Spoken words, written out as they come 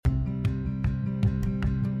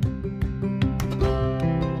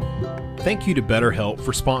Thank you to BetterHelp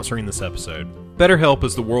for sponsoring this episode. BetterHelp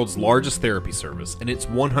is the world's largest therapy service, and it's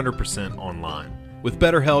 100% online. With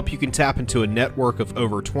BetterHelp, you can tap into a network of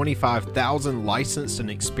over 25,000 licensed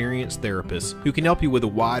and experienced therapists who can help you with a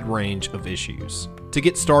wide range of issues. To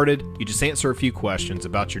get started, you just answer a few questions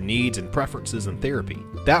about your needs and preferences in therapy.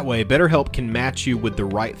 That way, BetterHelp can match you with the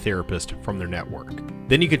right therapist from their network.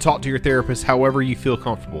 Then you can talk to your therapist however you feel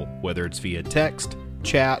comfortable, whether it's via text,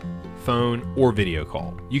 chat, phone, or video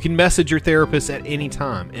call. You can message your therapist at any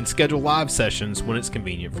time and schedule live sessions when it's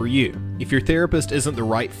convenient for you. If your therapist isn't the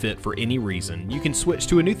right fit for any reason, you can switch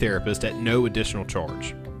to a new therapist at no additional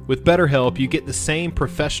charge. With BetterHelp, you get the same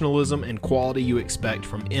professionalism and quality you expect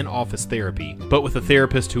from in-office therapy, but with a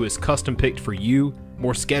therapist who is custom-picked for you,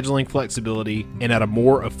 more scheduling flexibility, and at a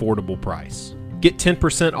more affordable price. Get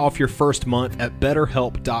 10% off your first month at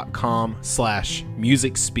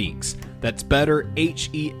betterhelp.com/musicspeaks. That's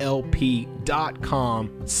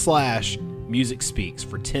betterhelp.com/musicspeaks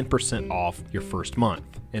for 10% off your first month.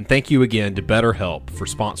 And thank you again to BetterHelp for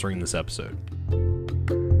sponsoring this episode.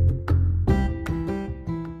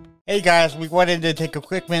 Hey guys, we wanted to take a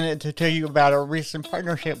quick minute to tell you about our recent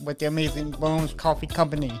partnership with the amazing Bones Coffee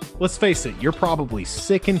Company. Let's face it, you're probably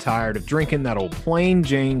sick and tired of drinking that old plain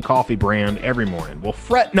Jane coffee brand every morning. Well,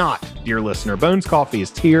 fret not, dear listener. Bones Coffee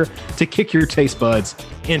is here to kick your taste buds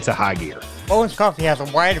into high gear. Bones Coffee has a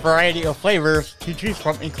wide variety of flavors to choose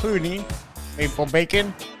from, including maple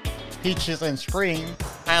bacon, peaches and spring,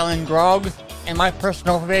 island grog, and my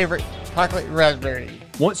personal favorite, chocolate raspberry.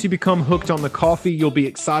 Once you become hooked on the coffee, you'll be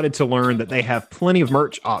excited to learn that they have plenty of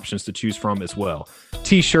merch options to choose from as well.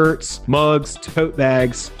 T-shirts, mugs, tote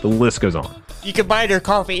bags, the list goes on. You can buy their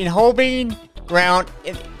coffee in whole bean, ground,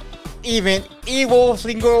 and even evil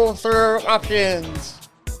single serve options.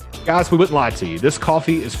 Guys, we wouldn't lie to you. This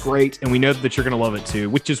coffee is great, and we know that you're going to love it too,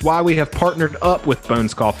 which is why we have partnered up with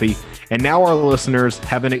Bones Coffee, and now our listeners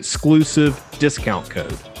have an exclusive discount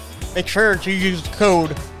code. Make sure to use the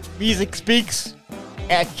code MusicSpeaks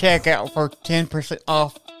at checkout for 10%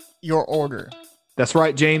 off your order. That's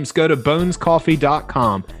right, James. Go to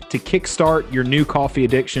bonescoffee.com to kickstart your new coffee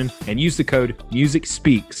addiction and use the code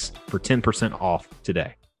MusicSpeaks for 10% off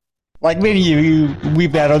today. Like many of you, we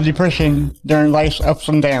battle depression during life's ups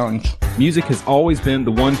and downs. Music has always been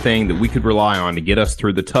the one thing that we could rely on to get us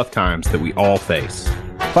through the tough times that we all face.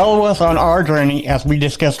 Follow us on our journey as we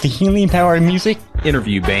discuss the healing power of music,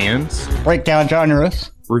 Interview bands, break down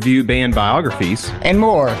genres, review band biographies, and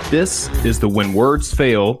more. This is the When Words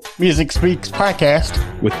Fail Music Speaks podcast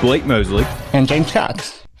with Blake Mosley and James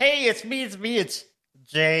Cox. Hey, it's JAC,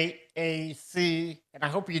 and I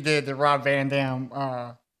hope you did the Rob Van Dam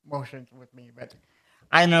motions with me, but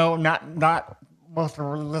I know not most of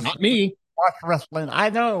the listeners Not me. watch wrestling. I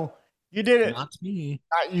know you did it. Not me.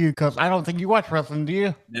 Not you, because I don't think you watch wrestling, do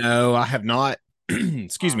you? No, I have not.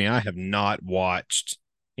 Excuse me. I have not watched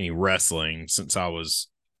any wrestling since I was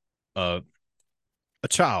a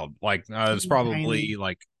child. Like I was probably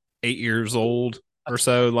like 8 years old or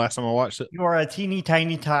so last time I watched it. You are a teeny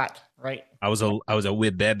tiny tot, right? I was a wee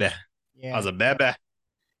baby. Yeah. I was a baby.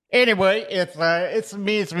 Anyway, it's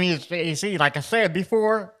me, it's JAC. Like I said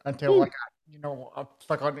before, until I'm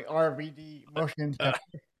stuck on the RVD motions.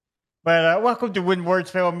 But welcome to When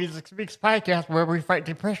Words Fail Music Speaks podcast, where we fight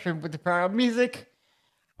depression with the power of music.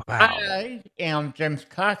 Wow. I am James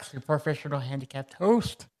Cox, your professional handicapped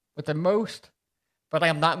host with the most, but I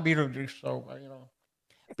am not Beetlejuice, so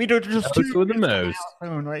Beetlejuice 2 with the most.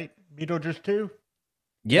 soon, right? Beetlejuice 2.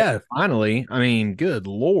 Yeah, finally. I mean, good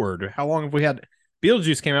Lord, how long have we had?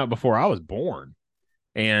 Beetlejuice came out before I was born,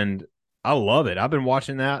 and I love it. I've been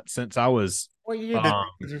watching that since I was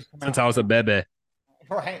a baby.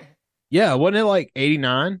 Right. Yeah, wasn't it like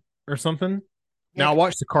 89 or something? Yeah. Now I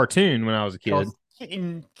watched the cartoon when I was a kid.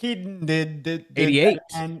 Keaton did 88.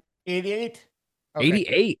 And 88?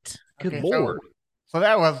 88. Good Lord. So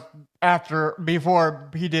that was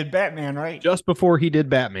before he did Batman, right? Just before he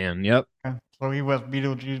did Batman. Yep. So he was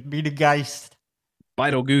Beetlegeist.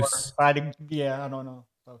 Beetlejuice. Yeah, I don't know.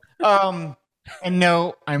 So, and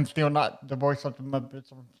no, I'm still not the voice of the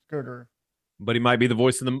Muppets or Scooter. But he might be the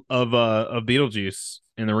voice of Beetlejuice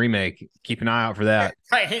in the remake. Keep an eye out for that.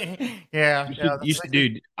 Yeah. You should,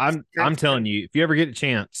 dude. I'm telling you, if you ever get a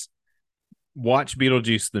chance, watch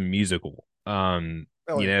Beetlejuice the musical.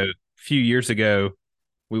 Really? A few years ago,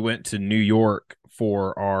 we went to New York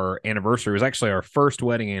for our anniversary. It was actually our first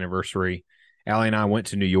wedding anniversary. Allie and I went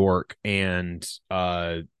to New York, and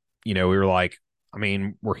we were like, I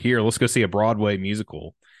mean, we're here. Let's go see a Broadway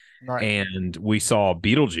musical. Right. And we saw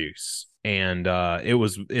Beetlejuice, and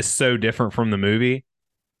it's so different from the movie,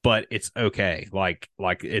 but it's okay. Like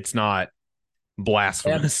it's not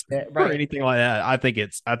blasphemous or Right. anything like that. I think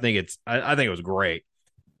it was great.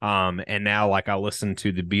 And now like I listen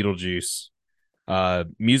to the Beetlejuice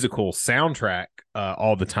musical soundtrack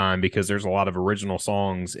all the time because there's a lot of original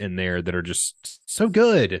songs in there that are just so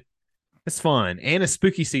good. It's fun and it's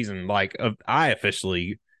spooky season. Like I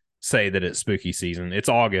officially say that it's spooky season. It's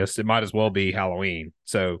August. It might as well be Halloween.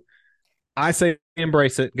 So I say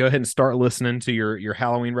embrace it. Go ahead and start listening to your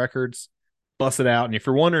Halloween records. Bust it out. And if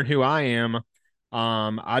you're wondering who I am,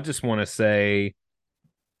 I just want to say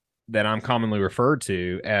that I'm commonly referred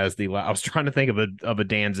to as the. I was trying to think of a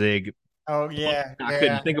Danzig. Oh yeah, I yeah.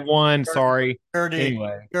 couldn't think of one. Sorry. Dirty,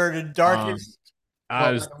 Anyway, you're the um, darkest. I Well,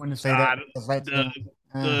 I was don't want to say that I, because that's the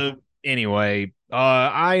uh, the anyway.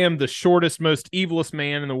 I am the shortest, most evilest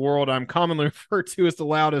man in the world. I'm commonly referred to as the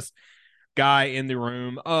loudest guy in the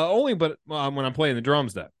room. Only, but when I'm playing the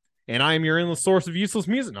drums, though. And I am your endless source of useless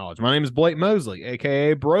music knowledge. My name is Blake Mosley,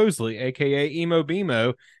 aka Brosley, aka Emo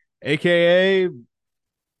Bemo, aka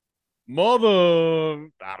Mother.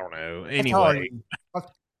 I don't know. how tall are Anyway, you?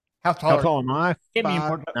 How tall how are you? tall am I? Give me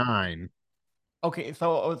 5'9". Okay,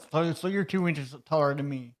 so you're 2 inches taller than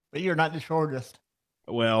me, but you're not the shortest.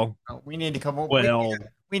 Well, We need to come up. well,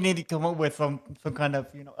 We need to come up with some kind of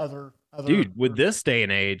other. dude, with this day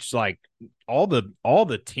and age, like all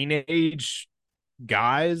the teenage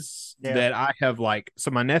guys Yeah. that I have, like,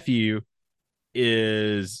 so my nephew he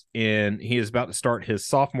is about to start his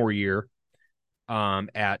sophomore year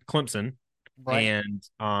at Clemson. Right.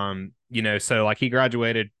 And so like he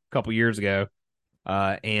graduated a couple years ago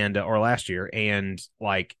and or last year, and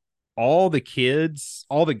like all the kids,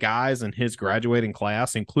 all the guys in his graduating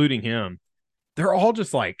class, including him, they're all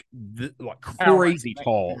just like crazy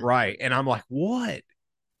tall, right? And I'm like, what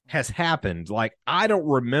has happened? Like, I don't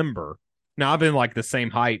remember. Now I've been like the same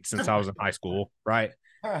height since I was in high school, right?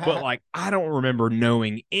 But like, I don't remember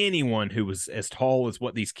knowing anyone who was as tall as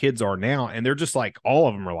what these kids are now, and they're just like all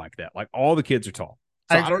of them are like that. Like all the kids are tall.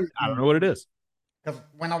 So I don't know what it is. Because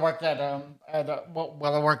when I worked I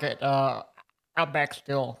work at Outback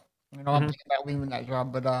still. I'm thinking about leaving that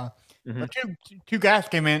job, but two guys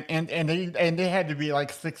came in and they had to be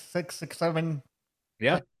like 6'6", 6'7".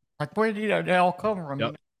 Yeah. Like where did they all come from?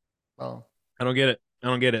 Yep. So I don't get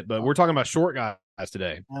it. But we're talking about short guys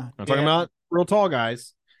today. I'm talking about real tall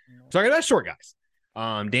guys. We're talking about short guys.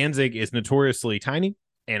 Danzig is notoriously tiny,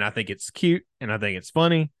 and I think it's cute, and I think it's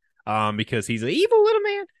funny, because he's an evil little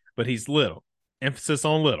man, but he's little. Emphasis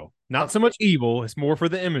on little. Not so much evil. It's more for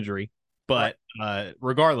the imagery. But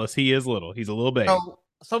regardless, he is little. He's a little baby.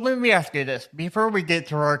 So let me ask you this. Before we get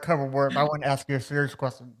to our cover work, I want to ask you a serious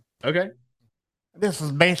question. Okay. This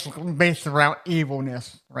is basically based around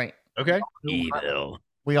evilness, right? Okay. Evil.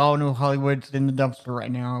 We all know Hollywood's in the dumpster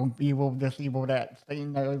right now. Evil this, evil that.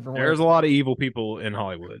 There's a lot of evil people in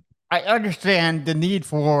Hollywood. I understand the need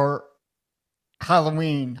for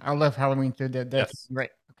Halloween. I love Halloween too. That's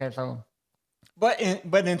great. Okay, so but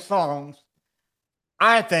in songs,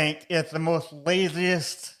 I think it's the most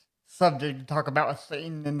laziest subject to talk about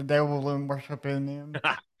Satan and the devil and worshiping him.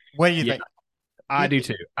 What do you think? I do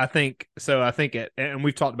too. I think so. And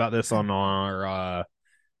we've talked about this on our.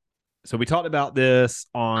 So we talked about this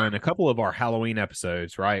on a couple of our Halloween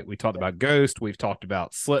episodes, right? We talked about Ghost. We've talked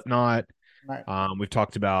about Slipknot. Right. We've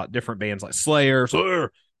talked about different bands like Slayer who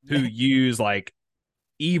use like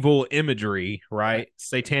evil imagery, right?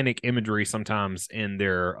 Satanic imagery sometimes in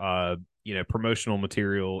their promotional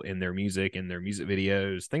material, in their music, in their music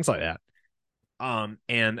videos, things like that.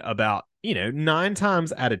 And about 9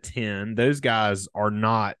 times out of 10, those guys are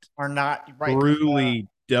not right, truly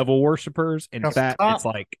devil worshippers. In fact, it's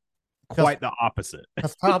like quite the opposite.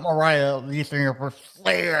 Because Tom Araya, the singer for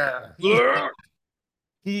Slayer,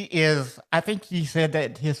 he is. I think he said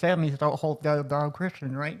that his family's whole dog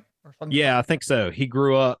Christian, right? Or something. Yeah, I think so. He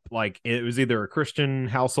grew up like it was either a Christian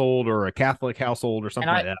household or a Catholic household or something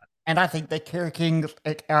like that. And I think that Kerry King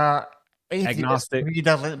agnostic. He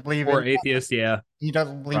doesn't believe or atheist. Yeah, he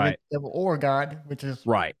doesn't believe in devil or God, which is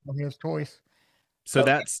his choice. So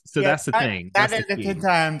that's the thing. That's the 10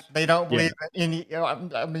 times they don't believe in any.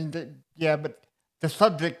 I mean, but the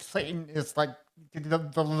subject Satan is like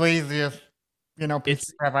the laziest.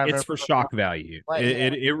 It's for shock value. Right,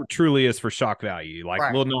 it truly is for shock value.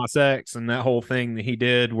 Like Lil Nas X and that whole thing that he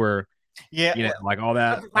did, where like all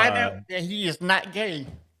that. He is not gay.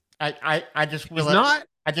 I just realized. He's not.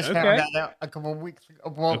 I just found that out a couple of weeks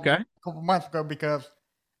ago. Well, a couple of months ago because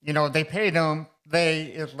they paid him. They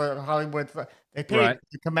is the Hollywood. They paid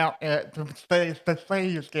to come out to say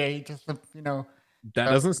he's gay. Just that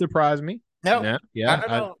doesn't surprise me. No.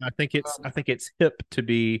 Yeah. I think it's hip to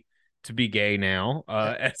be gay now.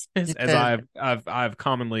 As I've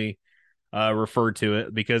commonly referred to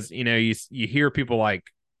it, because you hear people like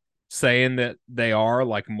saying that they are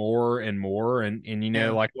like more and more, and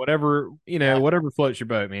like whatever floats your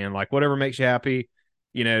boat, man, like whatever makes you happy,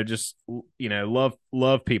 just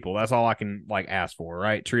love people. That's all I can like ask for,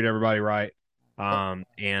 right? Treat everybody right.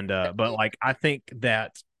 And but like I think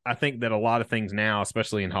that a lot of things now,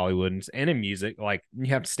 especially in Hollywood and in music, like you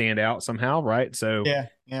have to stand out somehow, right? So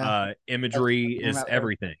Yeah. imagery I'm is out there.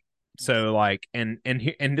 everything. So like, and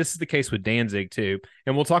this is the case with Danzig too,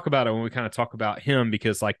 and we'll talk about it when we kind of talk about him,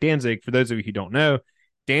 because like Danzig, for those of you who don't know,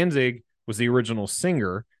 Danzig was the original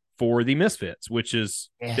singer for the Misfits, which is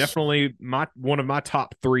Yes. definitely one of my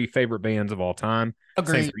top three favorite bands of all time. Same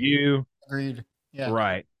Agreed. for you, Agreed. Yeah.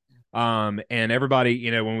 right? And everybody,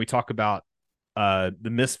 when we talk about the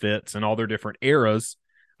Misfits and all their different eras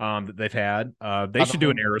that they've had, they By the should do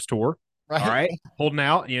an way, eras tour. All right? right, holding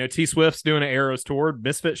out. T Swift's doing an eras tour.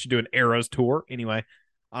 Misfits should do an eras tour anyway.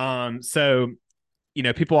 So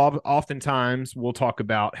people oftentimes will talk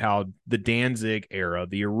about how the Danzig era,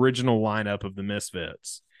 the original lineup of the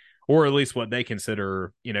Misfits, or at least what they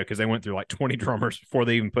consider, because they went through like 20 drummers before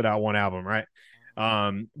they even put out one album, right?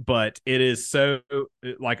 But it is so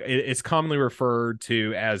like it's commonly referred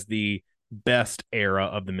to as the best era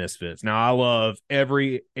of the Misfits. Now, I love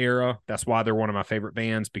every era. That's why they're one of my favorite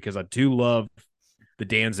bands, because I do love the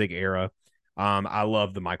Danzig era. I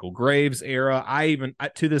love the Michael Graves era.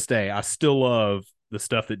 To this day, I still love the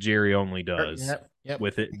stuff that Jerry Only does, Yep. Yep.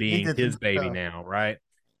 with it He being did some his good baby stuff. now, right?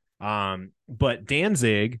 But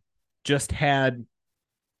Danzig just had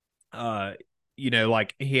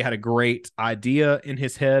like he had a great idea in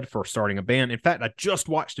his head for starting a band. In fact, I just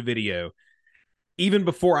watched a video even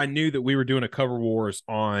before I knew that we were doing a cover wars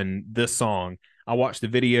on this song. I watched the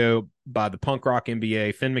video by the punk rock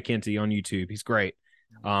MBA Finn McKenty on YouTube. He's great.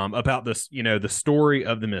 About this, the story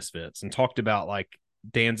of the Misfits, and talked about like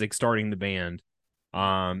Danzig starting the band,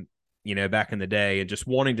 back in the day, and just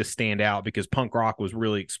wanting to stand out because punk rock was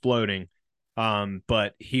really exploding.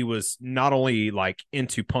 But he was not only like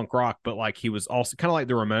into punk rock, but like he was also kind of like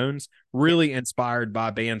the Ramones, really inspired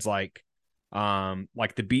by bands like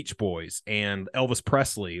the Beach Boys and Elvis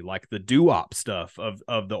Presley, like the doo-wop stuff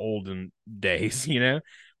of the olden days,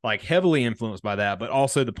 like heavily influenced by that, but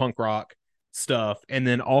also the punk rock stuff. And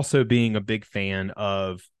then also being a big fan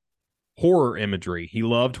of horror imagery. He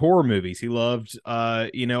loved horror movies. He loved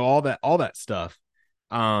all that stuff.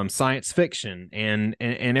 Science fiction and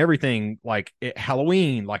everything, like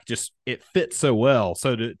Halloween, like just it fits so well.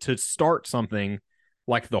 So to start something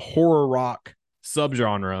like the horror rock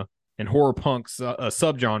subgenre and horror punk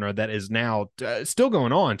subgenre that is now still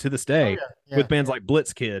going on to this Oh day yeah. with bands like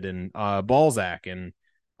Blitzkid and Balzac and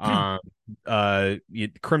Yeah. uh,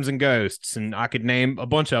 Crimson Ghosts, and I could name a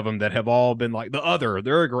bunch of them that have all been like the Other.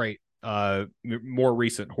 They're a great more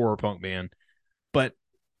recent horror punk band. But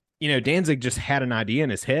Danzig just had an idea in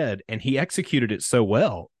his head and he executed it so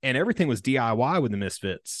well. And everything was DIY with the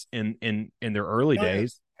Misfits in their early Oh yeah.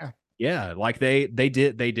 days. Yeah. Yeah, like they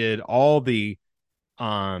did all the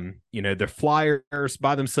their flyers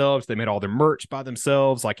by themselves. They made all their merch by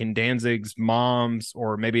themselves, like in Danzig's mom's,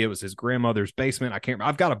 or maybe it was his grandmother's basement. I can't remember.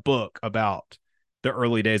 I've got a book about the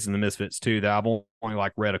early days of the Misfits too that I've only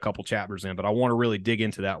like read a couple chapters in, but I want to really dig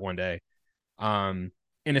into that one day.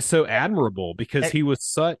 And it's so admirable because Hey, he was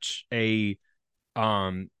such a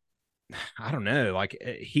um I don't know, like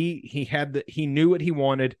he knew what he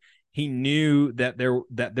wanted. He knew that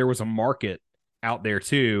there was a market out there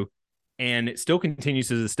too, and it still continues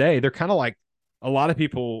to this day. They're kind of like, a lot of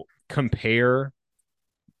people compare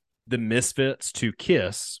the Misfits to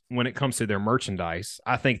Kiss when it comes to their merchandise.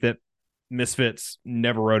 I think that Misfits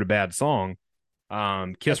never wrote a bad song.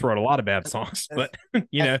 Kiss that's, wrote a lot of bad songs, that's, but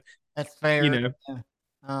you that's, know, that's you fair. know, Yeah.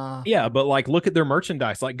 Uh, yeah, but like look at their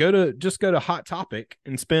merchandise. Like go to Hot Topic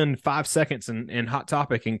and spend 5 seconds in Hot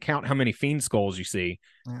Topic and count how many Fiend skulls you see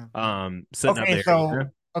yeah. sitting up Okay,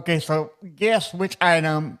 there. so guess which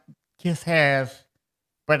item Kiss has,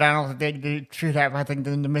 but I don't think they should have. I think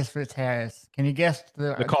the Misfits has. Can you guess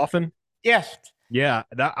The the? coffin. Yes, Yeah,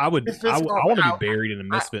 that Misfits. I want to be buried in a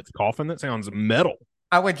Misfits coffin. That sounds metal.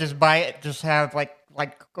 I would just buy it. Just have like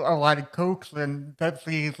a lot of Cokes and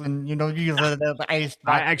Pepsis, and use the ice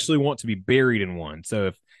I box. actually want to be buried in one.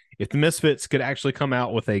 So if the Misfits could actually come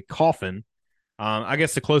out with a coffin, I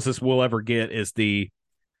guess the closest we'll ever get is the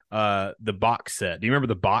box set. Do you remember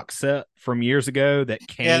the box set from years ago that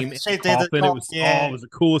Yeah, came in a shape they the coffin? It top. was it Yeah, was the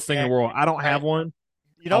coolest thing in yeah. the world. I don't have Right. one.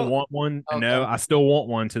 You I don't. want one. No, Okay. I still want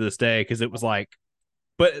one to this day because it was like,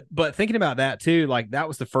 but thinking about that too, like that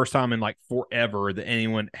was the first time in like forever that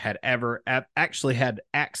anyone had ever actually had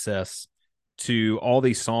access to all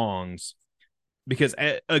these songs. Because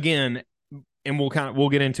again, and we'll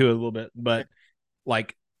get into it a little bit, but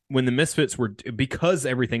like when the Misfits were, because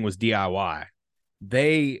everything was DIY,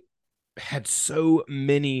 they had so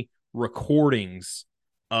many recordings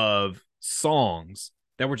of songs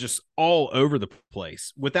that were just all over the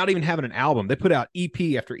place without even having an album. They put out EP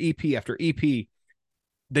after EP after EP.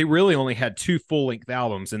 They really only had 2 full-length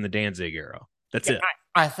albums in the Danzig era. That's it.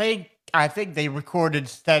 I think they recorded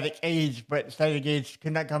Static Age, but Static Age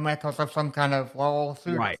could not come out because of some kind of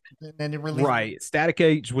lawsuit. Right. And then they released Right. Static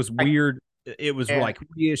Age was weird. It was like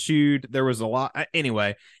reissued. There was a lot.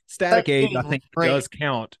 Anyway, Static Age, I think, does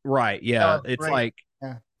count. Right. Yeah. It's great. like.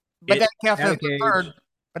 Yeah. But that counts as Static the Age, third.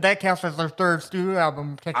 But that counts as their third studio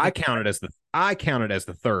album. I count it as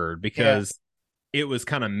the third because it was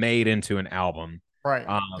kind of made into an album. Right.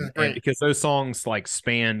 And because those songs like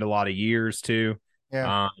spanned a lot of years too.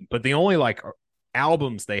 Yeah. But the only like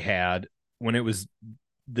albums they had when it was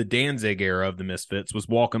the Danzig era of the Misfits was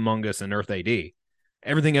Walk Among Us and Earth AD.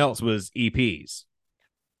 Everything else was EPs.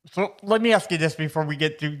 So let me ask you this before we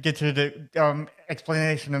get to the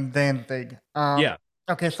explanation of Danzig. Yeah.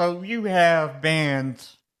 Okay, so you have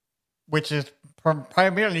bands, which is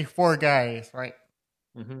primarily 4 guys, right?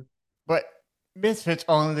 Mm-hmm. But Misfits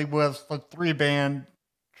only was the 3-band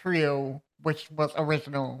trio, which was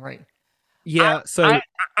original, right? Yeah.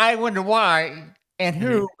 I wonder why and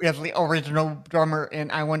who is the original drummer,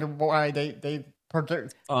 and I wonder why they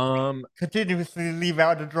continuously leave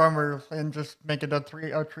out the drummers and just make it a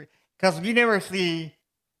three. Because you never see,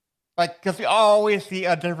 because you always see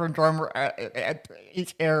a different drummer at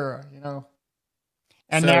each era, you know.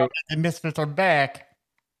 And now that the Misfits are back,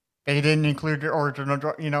 they didn't include the original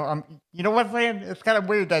drum. You know, you know what I'm saying? It's kind of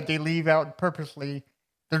weird that they leave out purposely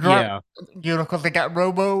the drum. You know, because they got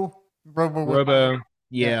Robo.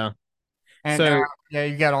 Yeah. And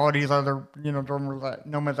you got all these other, drummers that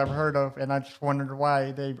no one's ever heard of, and I just wondered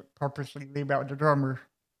why they purposely leave out the drummers.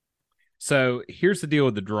 So here's the deal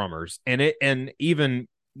with the drummers, and even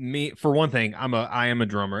me, for one thing, I am a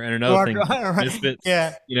drummer, and another thing, Misfits,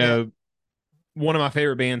 one of my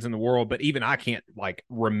favorite bands in the world, but even I can't like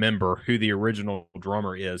remember who the original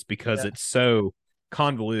drummer is because it's so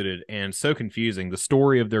convoluted and so confusing. The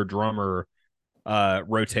story of their drummer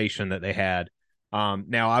rotation that they had.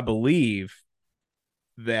 Now I believe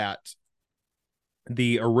that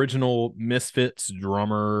the original Misfits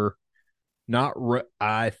drummer, hang on,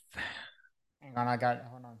 I got it.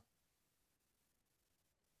 Hold on.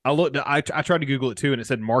 I looked. I tried to Google it too, and it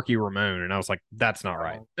said Marky Ramone, and I was like, "That's not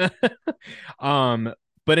right."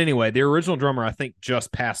 But anyway, the original drummer I think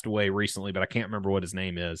just passed away recently, but I can't remember what his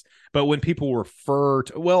name is. But when people refer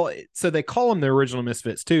to, so they call him the original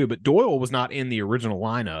Misfits too, but Doyle was not in the original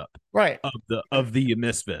lineup, right? Of the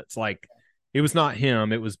Misfits. Like it was not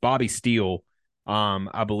him; it was Bobby Steele,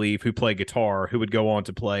 I believe, who played guitar, who would go on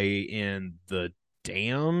to play in the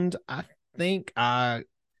Damned. I think I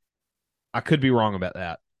could be wrong about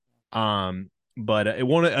that. But it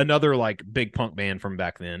wanted another like big punk band from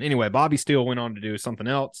back then. Anyway, Bobby Steele went on to do something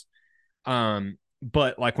else.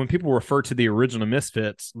 But like when people refer to the original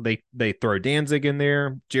Misfits, they throw Danzig in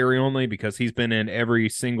there, Jerry Only, because he's been in every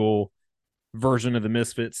single version of the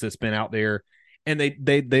Misfits that's been out there. And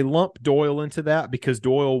they lump Doyle into that because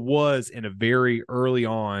Doyle was in a very early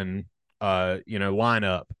on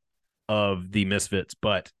lineup of the Misfits,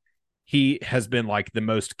 but he has been like the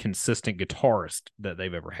most consistent guitarist that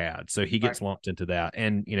they've ever had. So he gets lumped into that.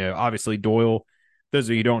 And, obviously Doyle, those of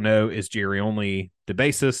you who don't know, is Jerry Only, the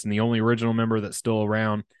bassist and the only original member that's still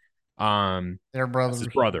around. Their brother. His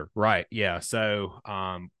brother. Right. Yeah. So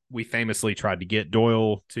we famously tried to get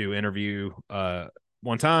Doyle to interview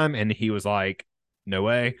one time, and he was like, no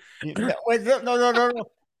way. No.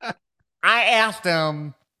 I asked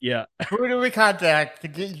him. Yeah. Who do we contact to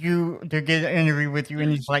get an interview with you? And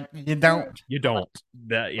he's like, you don't. You don't.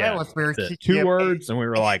 That was very cheeky. 2 words, and we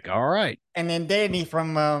were like, all right. And then Danny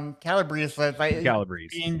from Calabrese says,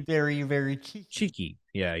 being very, very cheeky. Cheeky.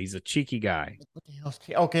 Yeah, he's a cheeky guy. What the hell's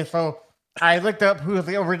cheeky? Okay, so I looked up who is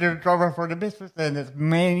the original drummer for the Misfits, and it's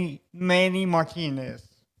Manny Martinez.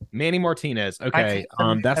 Manny Martinez. Okay.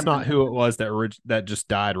 That's not who it was that just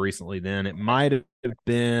died recently then. It might have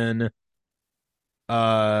been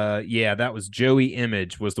that was Joey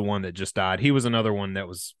Image was the one that just died. He was another one that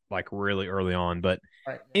was like really early on. But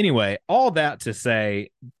anyway, all that to say,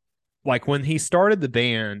 like when he started the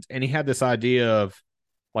band and he had this idea of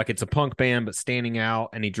like it's a punk band but standing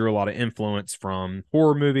out, and he drew a lot of influence from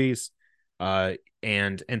horror movies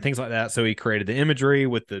and things like that. So he created the imagery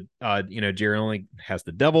with the Jerry Only has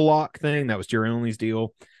the devil lock thing. That was Jerry Only's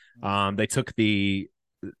deal. They took the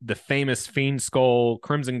famous Fiend Skull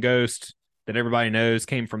Crimson Ghost that everybody knows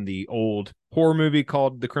came from the old horror movie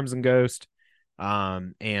called The Crimson Ghost.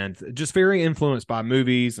 and just very influenced by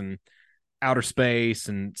movies and outer space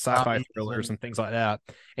and sci-fi thrillers and things like that.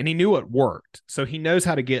 And he knew it worked. So he knows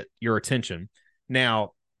how to get your attention.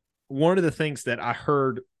 Now, one of the things that I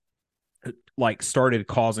heard like started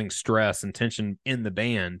causing stress and tension in the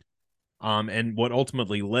band, and what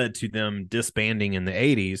ultimately led to them disbanding in the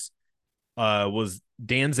 80s, was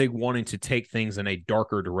Danzig wanting to take things in a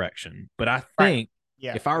darker direction. But I think,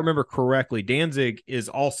 if I remember correctly, Danzig is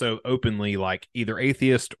also openly like either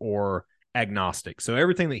atheist or agnostic. So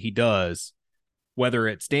everything that he does, whether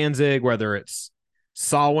it's Danzig, whether it's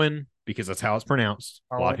Samhain, because that's how it's pronounced.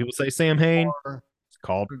 A lot of people say Samhain.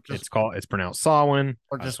 It's pronounced Samhain.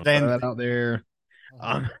 Or I just just throw that out there.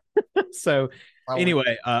 So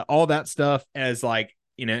anyway, all that stuff as like,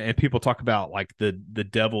 you know, and people talk about like the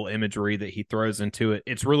devil imagery that he throws into it.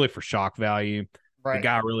 It's really for shock value. The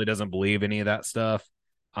guy really doesn't believe any of that stuff.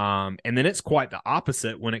 And then it's quite the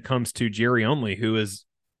opposite when it comes to Jerry Only, who is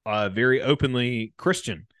very openly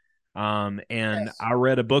Christian. And I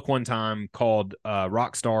read a book one time called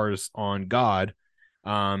Rock Stars on God.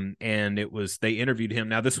 And they interviewed him.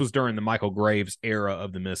 Now, this was during the Michael Graves era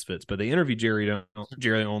of the Misfits, but they interviewed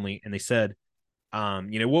Jerry Only, and they said,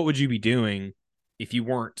 you know, what would you be doing if you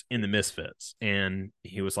weren't in the Misfits? And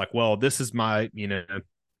he was like, well, this is my, you know,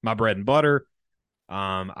 my bread and butter.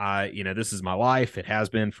 This is my life. It has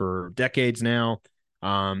been for decades now.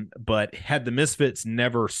 But had the Misfits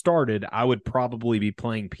never started, I would probably be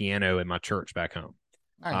playing piano in my church back home.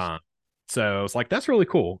 Nice. So I was like, that's really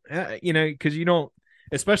cool. You know, because you don't,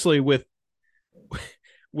 especially with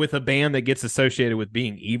a band that gets associated with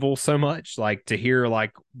being evil so much, like to hear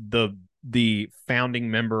like the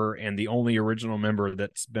founding member and the only original member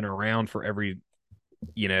that's been around for every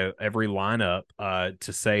lineup,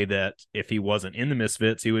 to say that if he wasn't in the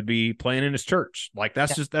Misfits, he would be playing in his church. Like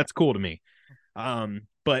that's cool to me.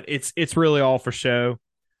 But it's really all for show.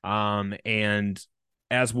 And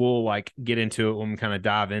as we'll like get into it when we kind of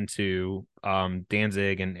dive into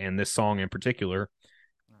Danzig and this song in particular,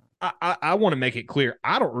 I want to make it clear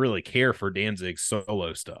I don't really care for Danzig's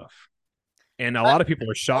solo stuff. And a lot of people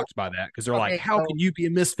are shocked by that because they're like, how can you be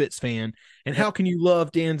a Misfits fan? And how can you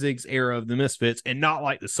love Danzig's era of the Misfits and not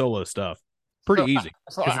like the solo stuff? Pretty easy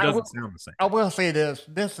because it doesn't sound the same. I will say this.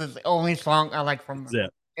 This is the only song I like from them.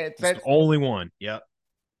 It's the only one. Yep.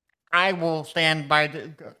 I will stand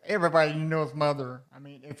by everybody knows Mother. I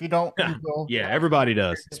mean, if you don't, you go. Yeah, everybody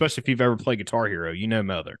does. Especially if you've ever played Guitar Hero, you know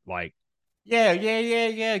Mother. Like, yeah.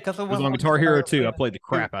 Because it was on Guitar Hero too. I played the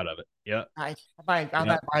crap out of it. Yeah. I might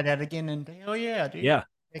buy that again, and hell yeah, dude. Yeah.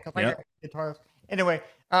 Because I got guitars. Anyway,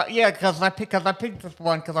 because I picked this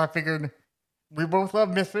one because I figured we both love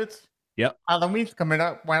Misfits. Yep. Halloween's coming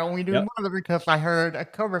up. Why don't we do Mother? Because I heard a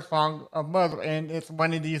cover song of Mother, and it's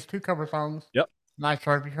one of these two cover songs. Yep. Not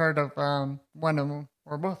sure if you heard of one of them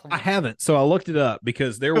or both of them. I haven't, so I looked it up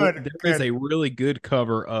because there is a really good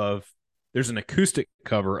cover of. There's an acoustic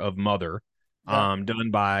cover of Mother,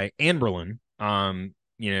 done by Anberlin.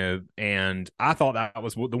 And I thought that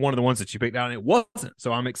was one of the ones that you picked out, and it wasn't.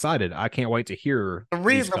 So I'm excited. I can't wait to hear. The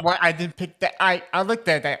reason why I didn't pick that, I looked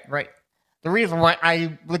at that, right. The reason why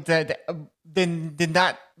I looked at that, did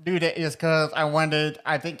not do that is because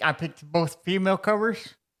I think I picked both female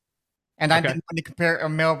covers. And I didn't want to compare a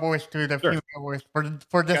male voice to the female voice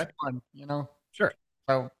for this one, you know? Sure.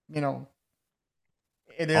 So, you know,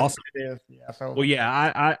 it is awesome. What it is. Yeah. So, well,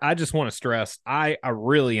 yeah, I just want to stress, I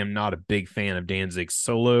really am not a big fan of Danzig's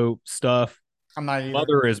solo stuff. I'm not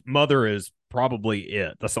either. Mother is probably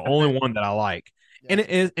it. That's the only one that I like. Yeah.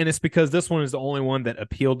 And it's because this one is the only one that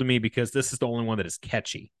appealed to me because this is the only one that is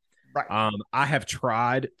catchy. Right. I have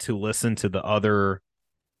tried to listen to the other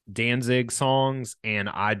Danzig songs, and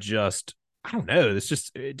I don't know. It's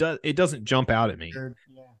just it doesn't jump out at me.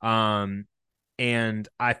 Yeah. And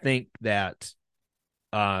I think that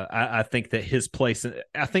I think that his place.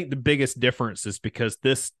 I think the biggest difference is because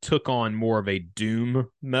this took on more of a doom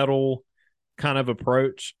metal kind of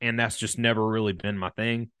approach, and that's just never really been my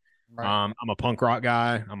thing. Right. I'm a punk rock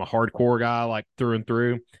guy. I'm a hardcore guy, like through and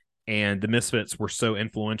through. And the Misfits were so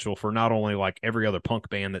influential for not only like every other punk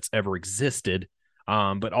band that's ever existed,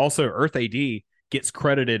 but also Earth AD gets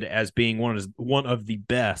credited as being one of the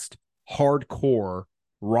best hardcore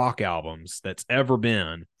rock albums that's ever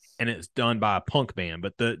been, and it's done by a punk band.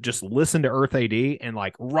 But just listen to Earth AD, and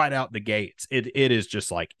like right out the gates, it is just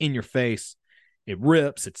like in your face. It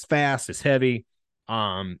rips. It's fast. It's heavy.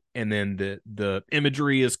 And then the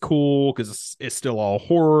imagery is cool because it's still all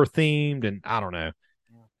horror themed, and I don't know.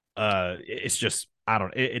 It's just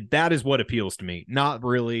that is what appeals to me. Not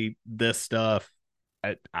really this stuff.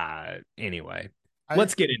 Anyway,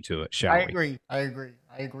 let's get into it, shall we? I agree.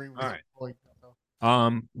 I agree with all right. Point, so.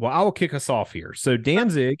 Well, I will kick us off here. So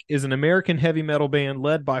Danzig is an American heavy metal band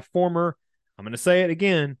led by former, I'm going to say it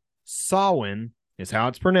again, Samhain is how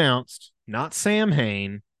it's pronounced, not Sam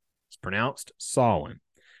Hain. It's pronounced Samhain.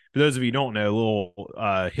 For those of you who don't know, a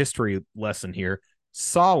little history lesson here.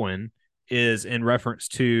 Samhain is in reference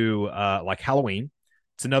to like Halloween.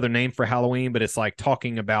 It's another name for Halloween, but it's like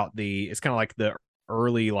talking about it's kind of like the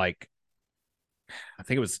early, like, I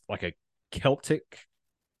think it was like a Celtic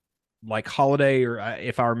like holiday, or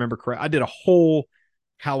if I remember correct, I did a whole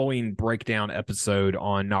Halloween breakdown episode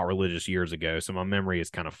on Not Religious years ago, so my memory is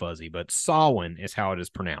kind of fuzzy, but Samhain is how it is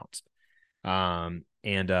pronounced. And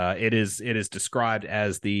it is described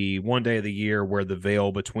as the one day of the year where the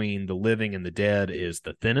veil between the living and the dead is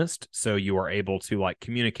the thinnest, so you are able to like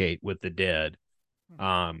communicate with the dead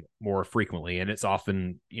more frequently, and it's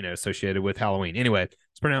often associated with Halloween. Anyway,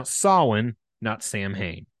 it's pronounced Samhain, not Sam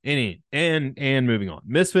Hain. And moving on.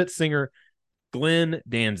 Misfits singer Glenn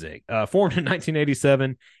Danzig, formed in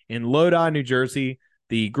 1987 in Lodi, New Jersey.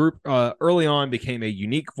 The group early on became a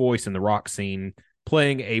unique voice in the rock scene,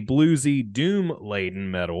 playing a bluesy, doom-laden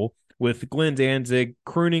metal with Glenn Danzig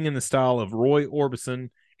crooning in the style of Roy Orbison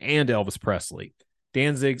and Elvis Presley.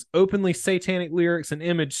 Danzig's openly satanic lyrics and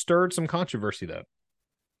image stirred some controversy, though.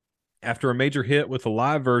 After a major hit with a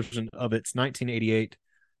live version of its 1988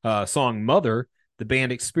 song Mother, the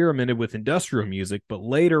band experimented with industrial music, but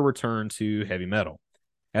later returned to heavy metal.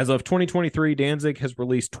 As of 2023, Danzig has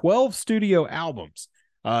released 12 studio albums,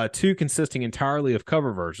 2 consisting entirely of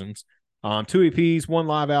cover versions, 2 EPs, 1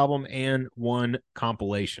 live album, and 1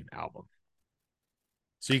 compilation album.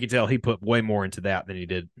 So you can tell he put way more into that than he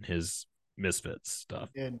did his Misfits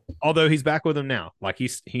stuff. Although he's back with them now. Like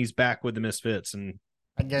he's back with the Misfits, and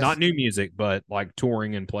I guess not new music, but like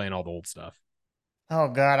touring and playing all the old stuff. Oh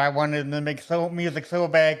God, I wanted them to make music so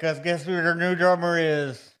bad, because guess who their new drummer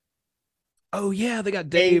is? Oh yeah, they got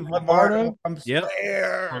Dave Lombardo from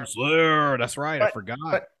Slayer. From Slayer, that's right. I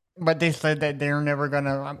forgot. But they said that they're never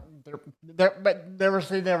gonna. But never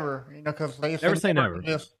say never, because they never say never.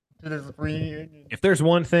 To this reunion. If there's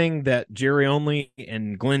one thing that Jerry Only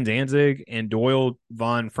and Glenn Danzig and Doyle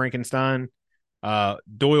Wolfgang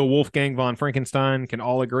von Frankenstein can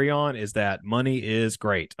all agree on, is that money is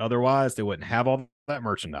great. Otherwise, they wouldn't have all that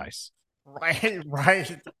merchandise.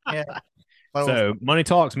 Right. Yeah. So money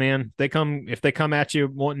talks, man. If they come at you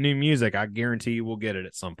wanting new music, I guarantee you will get it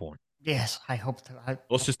at some point. Yes, I hope so.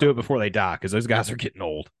 Let's just do it before they die, because those guys are getting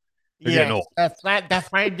old. Yeah, that's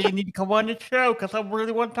why they need to come on the show, because I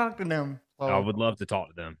really want to talk to them. So, I would love to talk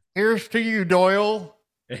to them. Here's to you, Doyle.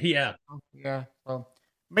 Yeah. Yeah. So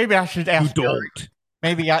maybe I should ask.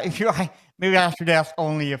 Maybe I should ask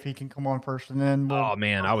Only if he can come on first, and then. Oh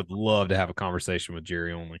man, I would love to have a conversation with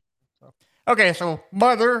Jerry Only. Okay, so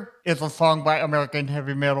Mother is a song by American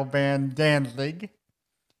heavy metal band Danzig.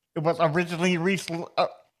 It was originally released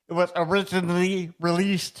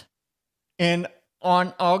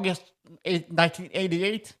on August 8,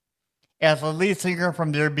 1988 as a lead singer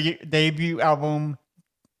from their debut album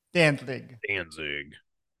Danzig.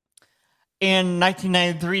 In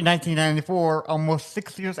 1993-1994, almost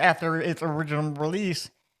 6 years after its original release,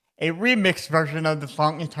 a remixed version of the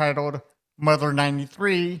song entitled Mother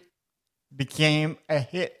 93 became a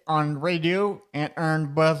hit on radio and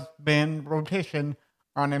earned buzz band rotation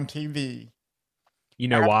on MTV. You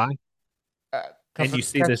know why? And you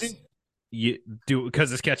see catchy? This, you do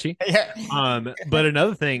because it's catchy. Yeah. But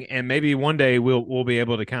another thing, and maybe one day we'll be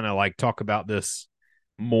able to kind of like talk about this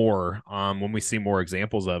more when we see more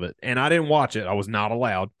examples of it. And I didn't watch it; I was not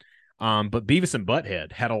allowed. But Beavis and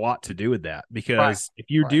Butthead had a lot to do with that, because if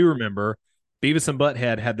you do remember, Beavis and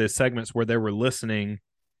Butthead had those segments where they were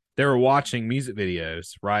watching music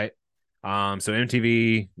videos, right? So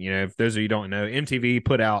MTV, if those of you don't know, MTV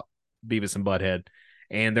put out Beavis and Butthead,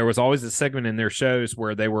 and there was always a segment in their shows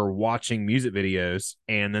where they were watching music videos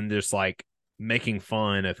and then just like making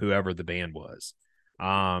fun of whoever the band was.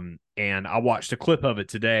 And I watched a clip of it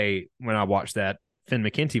today when I watched that Finn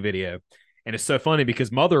McKenty video, and it's so funny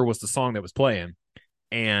because Mother was the song that was playing,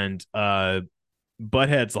 and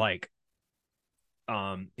Butthead's like,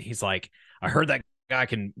 he's like, I heard that guy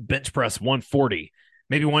can bench press 140.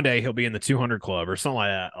 Maybe one day he'll be in the 200 club or something like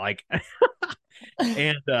that. Like,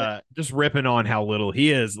 and just ripping on how little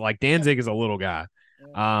he is. Like, Danzig is a little guy.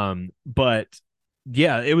 But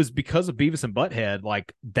yeah, it was because of Beavis and Butthead.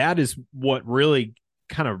 Like, that is what really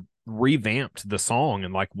kind of revamped the song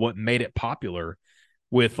and like what made it popular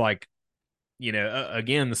with like,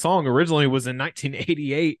 again, the song originally was in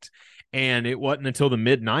 1988, and it wasn't until the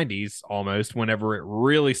mid 90s almost whenever it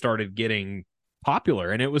really started getting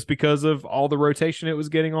popular, and it was because of all the rotation it was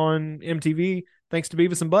getting on MTV, thanks to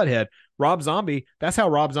Beavis and Butthead. Rob Zombie, that's how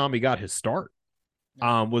Rob Zombie got his start.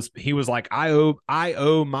 Was he was like, I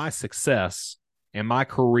owe my success and my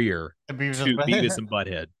career to Beavis and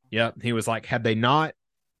Butthead. Yep. He was like, had they not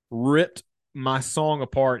ripped my song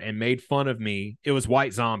apart and made fun of me, it was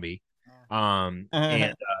White Zombie. And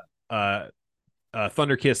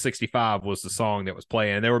Thunder Kiss 65 was the song that was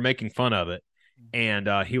playing, and they were making fun of it. And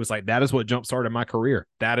he was like, that is what jump started my career.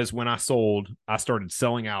 That is when I started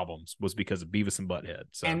selling albums, was because of Beavis and Butthead.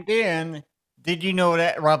 So. And then, did you know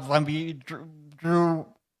that Rob Zombie drew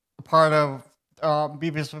a part of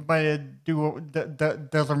Beavis and Butthead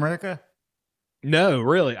Does America? No,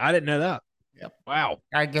 really? I didn't know that. Yep. Wow.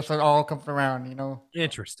 I guess it all comes around,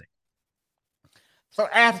 Interesting. So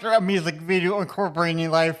after a music video incorporating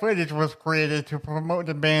live footage was created to promote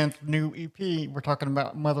the band's new EP, we're talking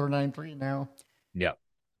about Mother 93 now. Yep.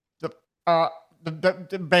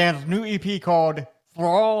 The band's new EP called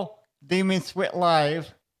Thrall Demon Sweat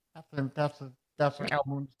Live. That's an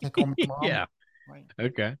album to take home to mom. Yeah. Right.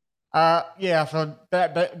 Okay. Yeah. So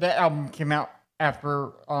that album came out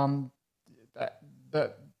after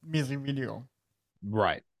the music video.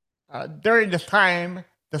 Right. During this time,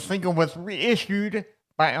 the single was reissued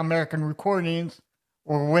by American Recordings,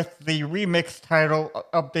 or with the remix title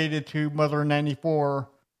updated to Mother 94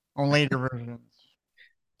 on later versions.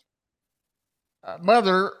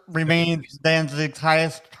 Mother remains Danzig's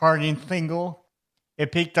highest charting single.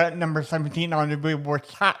 It peaked at number 17 on the Billboard's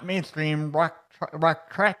top mainstream rock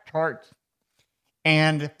track charts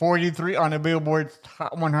and 43 on the Billboard's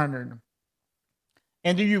top 100.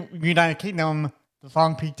 In the United Kingdom, the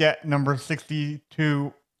song peaked at number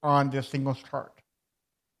 62 on the singles chart.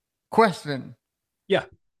 Question. Yeah.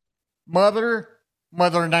 Mother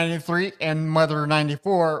 93 and Mother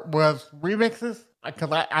 94 was remixes?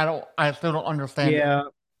 Because I still don't understand. Yeah.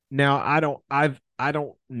 Now I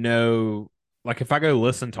don't know. Like, if I go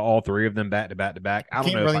listen to all three of them back to back to back, I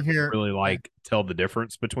don't know if I can really tell the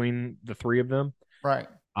difference between the three of them. Right.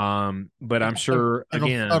 But I'm sure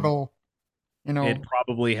again, subtle, it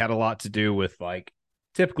probably had a lot to do with, like,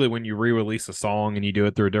 typically when you re-release a song and you do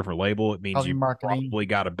it through a different label, it means you probably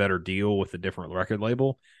got a better deal with a different record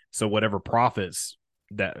label. So whatever profits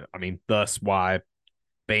thus why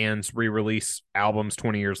bands re-release albums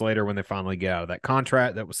 20 years later when they finally get out of that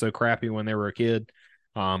contract that was so crappy when they were a kid,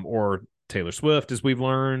 or Taylor Swift, as we've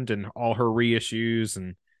learned, and all her reissues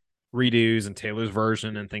and redos and Taylor's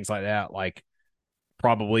version and things like that, like,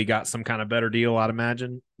 probably got some kind of better deal, I'd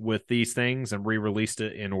imagine, with these things, and re-released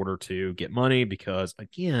it in order to get money, because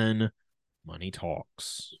again, money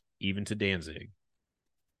talks, even to Danzig.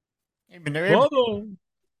 So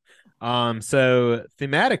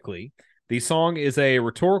thematically, the song is a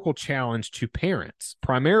rhetorical challenge to parents,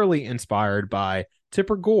 primarily inspired by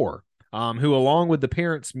Tipper Gore, who, along with the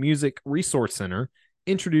Parents Music Resource Center,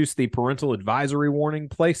 introduced the parental advisory warning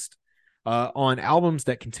placed on albums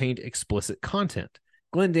that contained explicit content.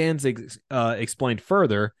 Glenn Danzig explained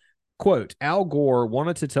further, quote, Al Gore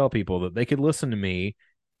wanted to tell people that they could listen to me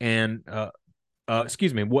and,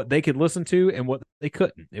 what they could listen to and what they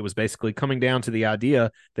couldn't. It was basically coming down to the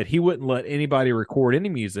idea that he wouldn't let anybody record any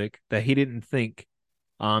music that he didn't think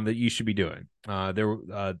that you should be doing.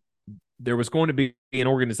 There was going to be an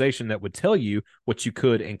organization that would tell you what you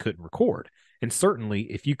could and couldn't record. And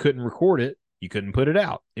certainly, if you couldn't record it, you couldn't put it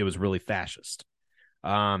out. It was really fascist.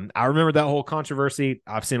 I remember that whole controversy.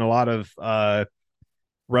 I've seen read a lot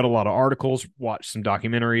of articles, watched some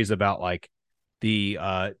documentaries about, like,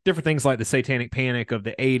 the different things like the Satanic Panic of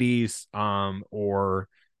the 80s, or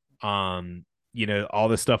all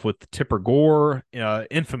this stuff with Tipper Gore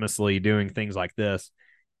infamously doing things like this.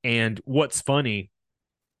 And what's funny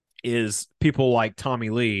is people like Tommy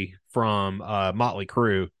Lee from Motley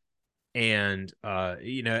Crue and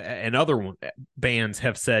and other bands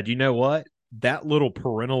have said, you know what, that little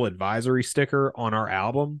parental advisory sticker on our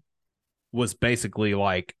album was basically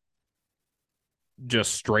like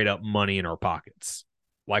just straight up money in our pockets.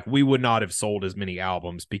 Like, we would not have sold as many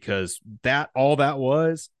albums because all that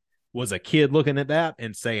was a kid looking at that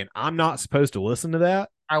and saying, I'm not supposed to listen to that.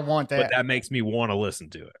 I want that. But that makes me want to listen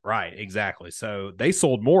to it. Right. Exactly. So they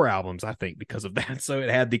sold more albums, I think, because of that. So it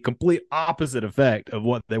had the complete opposite effect of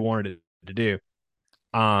what they wanted it to do.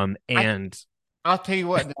 And I'll tell you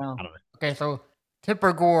what now. Okay. So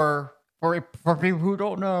Tipper Gore, for people who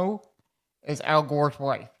don't know, is Al Gore's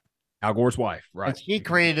wife. Al Gore's wife. Right. And she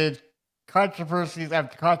created controversies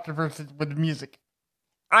after controversies with music.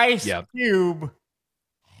 Ice Cube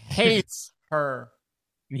hates her.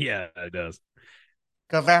 Yeah, it does.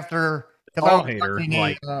 Because I was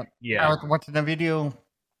watching a video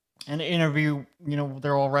in the interview,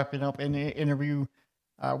 they're all wrapping up in the interview.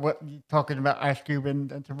 What talking about Ice Cube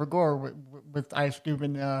and to Rigor with Ice Cube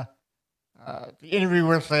and the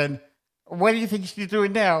interviewer said, "What do you think she's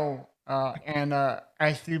doing now?" And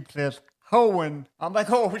Ice Cube says, "Hoeing." I'm like,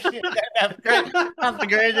 "Oh shit, that's great! That's the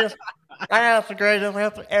greatest! That's the greatest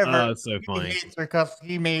answer ever." Oh, it's so He funny. hates her because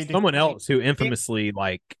he made Someone else who infamously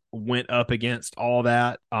like went up against all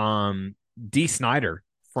that, D. Snyder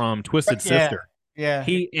from Twisted yeah, Sister. yeah,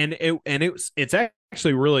 It's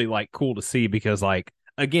actually really like cool to see because like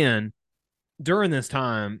again during this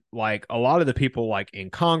time, like a lot of the people like in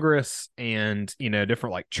Congress and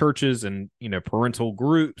different like churches and parental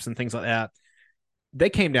groups and things like that, they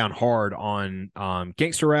came down hard on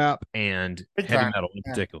gangster rap and big heavy time. metal in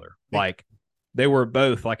Yeah, particular. big, Like they were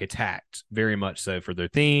both like attacked very much so for their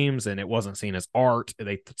themes, and it wasn't seen as art.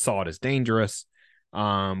 They saw it as dangerous.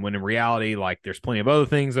 When in reality, like there's plenty of other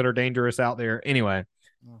things that are dangerous out there. Anyway,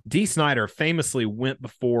 D. Snyder famously went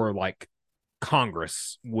before like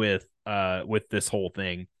Congress with this whole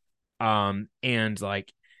thing. And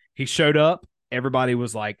like he showed up, everybody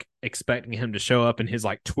was like expecting him to show up in his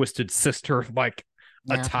like Twisted Sister like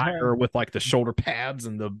yeah, attire with like the shoulder pads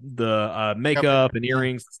and the yeah, makeup and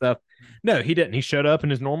earrings and stuff. No, he didn't. He showed up in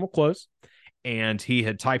his normal clothes and he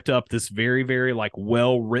had typed up this very, very like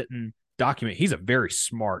well written document. He's a very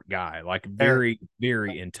smart guy, like very,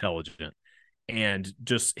 very intelligent. And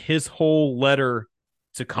just his whole letter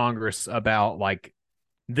to Congress about like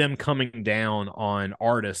them coming down on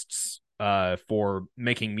artists for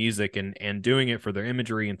making music and doing it for their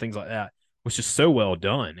imagery and things like that was just so well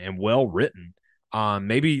done and well written.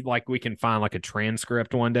 Maybe like we can find like a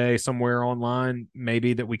transcript one day somewhere online,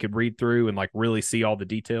 maybe that we could read through and like really see all the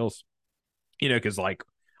details, because like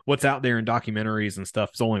what's out there in documentaries and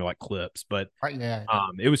stuff is only like clips, but right, yeah.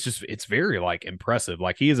 it's very like impressive.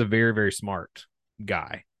 Like he is a very, very smart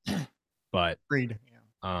guy, but Agreed.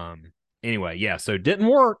 anyway, yeah, so didn't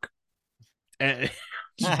work.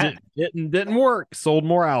 Yeah. Didn't work. Sold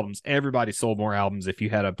more albums. Everybody sold more albums if you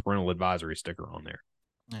had a parental advisory sticker on there.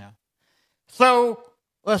 Yeah. So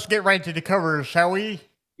let's get right to the covers, shall we?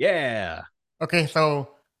 Yeah. Okay, so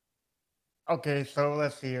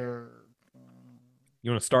let's see here.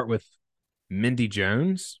 You want to start with Mindy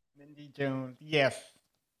Jones? Mindy Jones. Yes.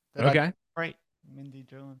 Did I get Okay. it right? Mindy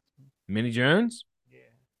Jones. Mindy Jones?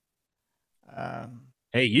 Yeah.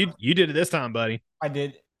 Hey, you did it this time, buddy. I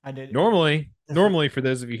did. I did. Normally for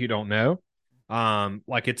those of you who don't know,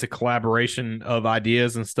 like it's a collaboration of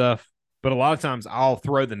ideas and stuff. But a lot of times I'll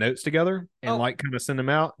throw the notes together and like kind of send them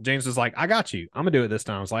out. James was like, I got you. I'm gonna do it this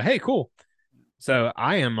time. I was like, hey, cool. So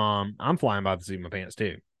I'm flying by the seat of my pants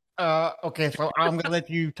too. Okay, so I'm gonna let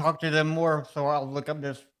you talk to them more. So I'll look up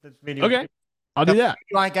this video. Okay. I'll do that.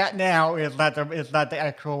 What I got now is not the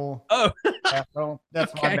actual. Oh, Yeah, so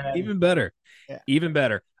that's my okay. bad. Even better. Yeah. Even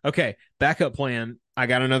better. Okay. Backup plan. I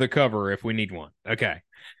got another cover if we need one. Okay.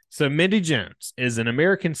 So Mindy Jones is an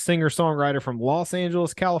American singer-songwriter from Los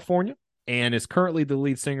Angeles, California, and is currently the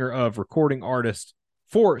lead singer of recording artist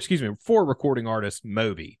for recording artist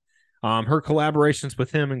Moby. Her collaborations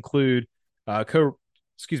with him include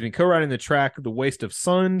co-writing the track "The Waste of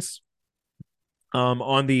Suns"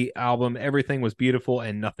 on the album "Everything Was Beautiful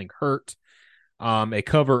and Nothing Hurt," a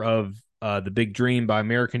cover of "The Big Dream" by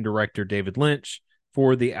American director David Lynch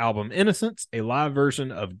for the album Innocence, a live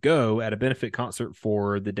version of Go at a benefit concert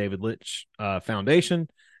for the David Lynch Foundation,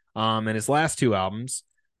 and his last two albums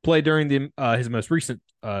played during his most recent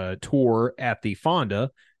tour at the Fonda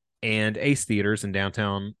and Ace Theaters in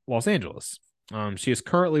downtown Los Angeles. She is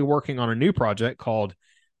currently working on a new project called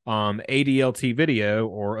ADLT Video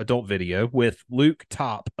or Adult Video with Luke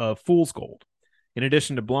Top of Fool's Gold. In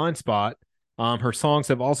addition to Blind Spot, her songs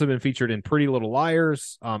have also been featured in Pretty Little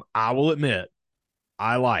Liars. I will admit,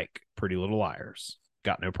 I like Pretty Little Liars.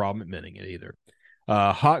 Got no problem admitting it either.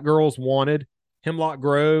 Hot Girls Wanted, Hemlock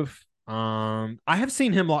Grove. I have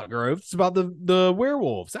seen Hemlock Grove. It's about the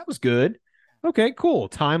werewolves. That was good. Okay, cool.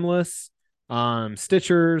 Timeless.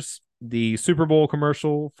 Stitchers, the Super Bowl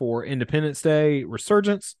commercial for Independence Day,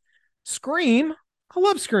 Resurgence, Scream. I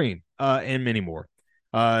love Scream, and many more.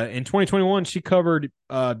 In 2021, she covered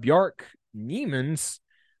Bjark Niemann's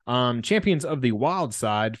Champions of the Wild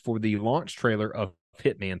Side for the launch trailer of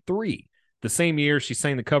Hitman 3. The same year, she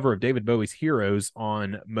sang the cover of David Bowie's Heroes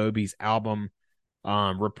on Moby's album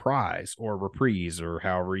Reprise or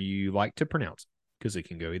however you like to pronounce it, because it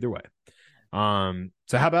can go either way.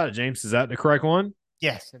 So how about it, James? Is that the correct one?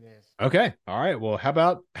 Yes, it is. Okay. All right. Well, how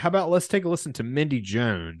about let's take a listen to Mindy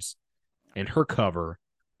Jones and her cover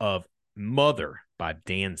of Mother by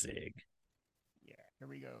Danzig. Yeah, here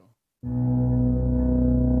we go.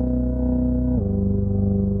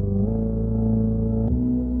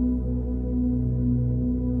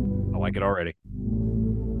 like it already.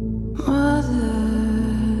 Mother,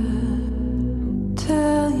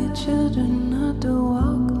 tell your children not to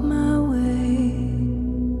walk my way.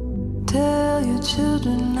 Tell your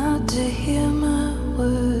children not to hear my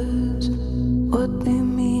words, what they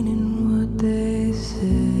mean and what they say.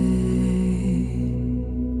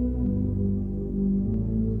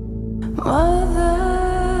 Mother,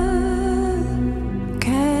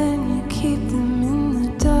 can you keep them in the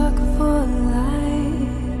dark for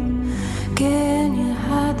life? Can you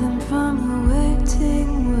hide them from the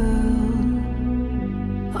waiting world?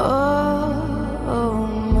 Oh,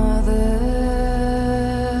 mother.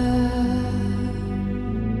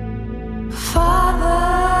 Father,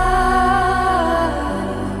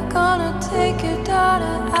 gonna take your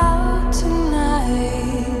daughter out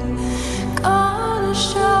tonight. Gonna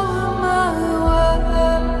show her my world.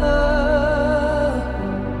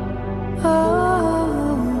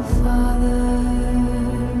 Oh, Father.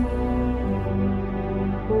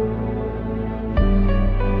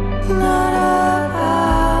 Not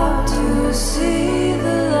about to see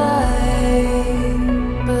the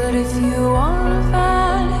light, but if you wanna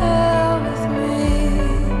find hell with me,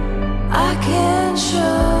 I can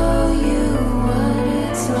show you what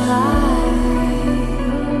it's like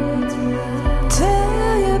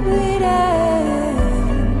till you're bleeding.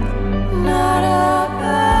 Not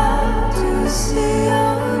about to see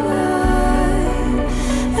your light,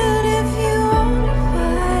 and if you wanna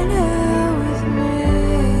find hell with me,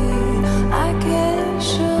 I can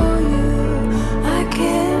show you, I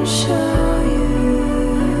can show you,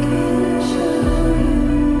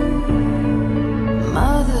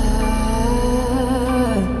 Mother,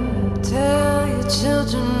 tell your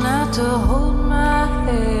children not to hold my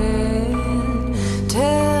hand.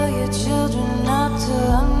 Tell your children not to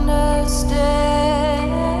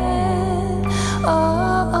understand.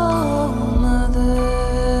 Oh, Mother.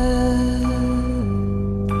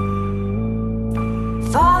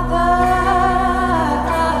 Father,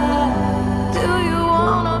 do you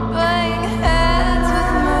wanna bang heads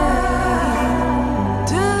with me?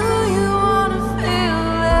 Do you wanna feel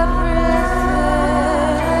everything?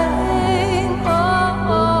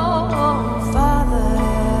 Oh, Father.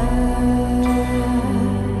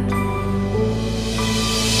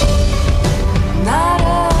 Not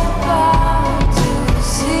about to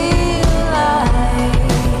see a light,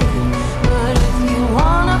 but if you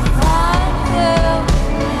wanna find hell with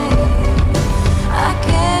me, I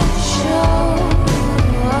can show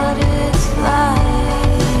you what it's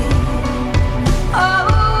like.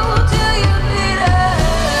 Oh, do you need it?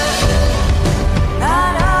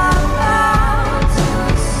 Not about to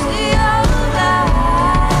see a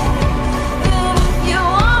light, and if you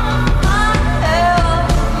wanna find hell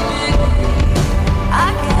with me, I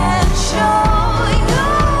can show you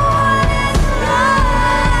what it's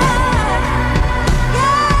like.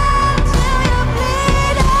 Yeah, till you're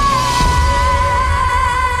bleeding.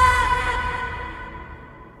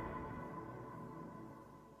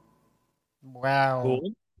 Wow.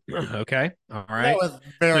 Cool. Okay. All That right. was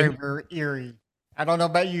very, So- very eerie. I don't know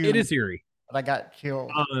about you, It is eerie. but I got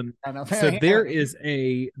chills. I know. So there is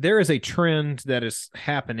a trend that is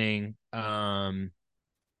happening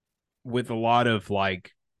with a lot of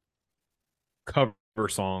like cover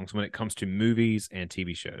songs when it comes to movies and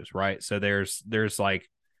TV shows, right? So there's like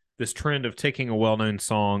this trend of taking a well-known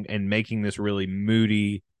song and making this really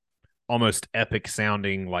moody, almost epic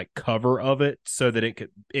sounding like cover of it so that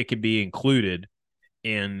it could be included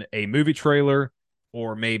in a movie trailer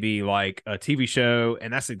or maybe like a TV show.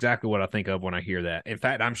 And that's exactly what I think of when I hear that. In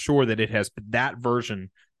fact, I'm sure that it has that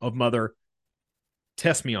version of Mother.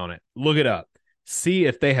 Test me on it. Look it up. See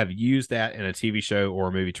if they have used that in a TV show or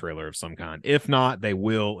a movie trailer of some kind. If not, they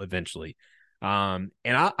will eventually. And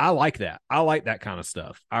I like that. I like that kind of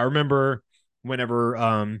stuff. I remember whenever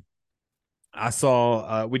I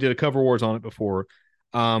saw we did a cover wars on it before.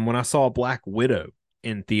 When I saw Black Widow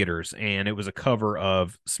in theaters, and it was a cover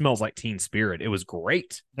of Smells Like Teen Spirit. It was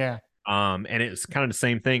great. Yeah. And it's kind of the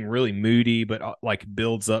same thing, really moody, but like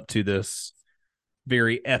builds up to this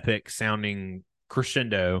very epic sounding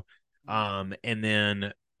crescendo. And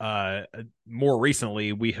then more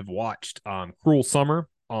recently we have watched Cruel Summer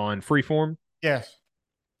on Freeform. Yes.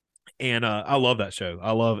 And I love that show.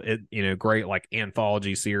 I love it, great like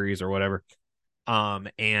anthology series or whatever. And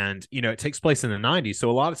it takes place in the 90s. So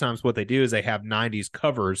a lot of times what they do is they have 90s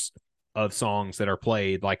covers of songs that are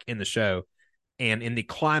played like in the show. And in the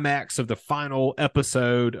climax of the final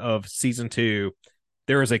episode of season 2,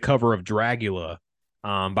 there is a cover of Dragula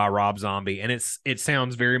by Rob Zombie, and it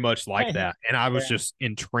sounds very much like that. And I was just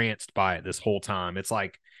entranced by it this whole time. It's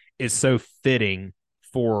like it's so fitting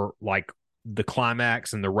for like the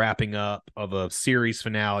climax and the wrapping up of a series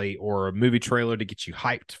finale or a movie trailer to get you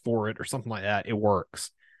hyped for it or something like that, it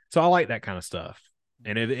works. So I like that kind of stuff,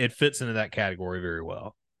 and it fits into that category very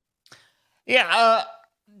well. Yeah,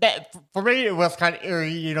 that for me it was kind of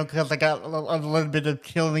eerie, you know, because I got a little bit of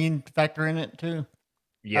chilling factor in it too.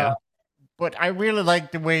 Yeah. But I really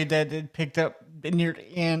like the way that it picked up near the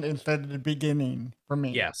end instead of the beginning for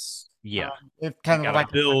me. Yes. Yeah. It's kind of Got to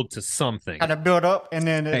like build to something. kind of build up and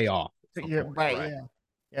then Pay off. at some yeah, point, right, yeah,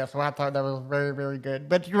 yeah. So I thought that was very, very good.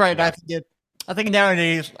 But you're right. Yeah. I think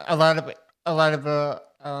nowadays a lot of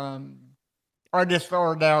artists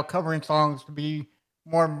are now covering songs to be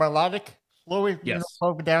more melodic, slowly, you know, Yes.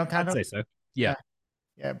 slow it down, kind I'd of. say so. Yeah.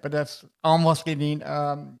 Yeah, but that's almost getting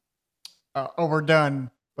overdone.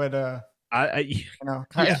 But I you know,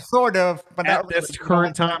 Yeah. sort of, but at not this really.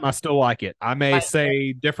 current time, I still like it. I may Right.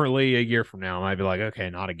 say differently a year from now. I might be like, okay,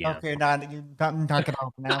 not again. Okay, not you knock it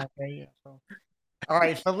off now. Okay, yeah. So, all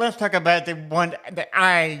right, so let's talk about the one that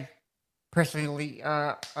I personally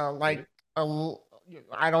like.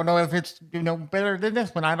 I don't know if it's better than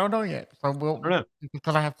this one. I don't know yet. So we'll I don't know.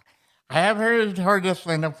 because I have heard this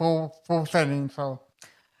in the full setting. So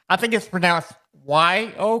I think it's pronounced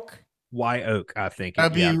Y Oak. Y Oak, I think. Yeah, I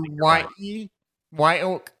think you're right. WYE Y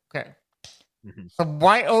Oak. Okay. Mhm. So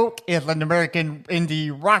White Oak is an American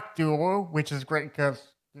indie rock duo, which is great because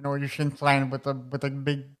you shouldn't sign with a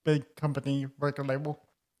big company record label.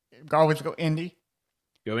 You always go indie.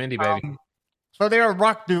 Go indie, baby. So they're a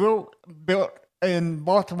rock duo built in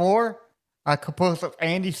Baltimore, composed of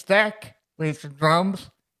Andy Stack with drums,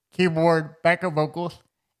 keyboard, backup vocals,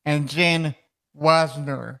 and Jen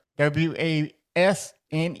Wasner,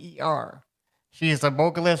 WASNER. She is a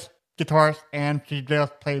vocalist, guitarist, and she does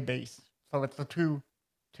play bass. So it's a two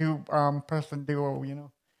person duo,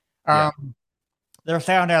 Yeah. Their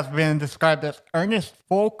sound has been described as earnest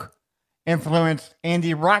folk, influenced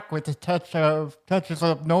indie rock with touches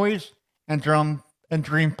of noise and drum and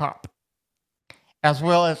dream pop, as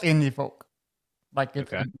well as indie folk, like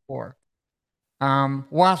it's Okay. before.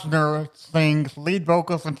 Wasner sings lead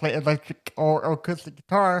vocals and plays electric or acoustic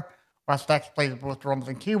guitar, while Stax plays both drums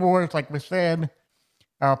and keyboards, like we said,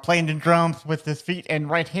 playing the drums with his feet and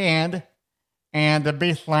right hand, and the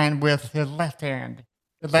bass line with his left hand.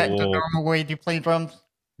 Is that the Cool. normal way you play drums?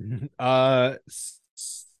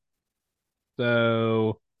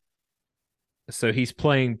 So he's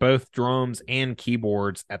playing both drums and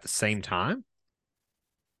keyboards at the same time.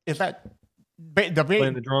 Is that the Playing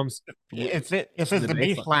bass? the drums. It's the the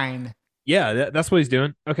bass bass line, Yeah, that's what he's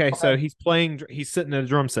doing. Okay, so Okay. he's playing. He's sitting at a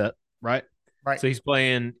drum set, right? right? So he's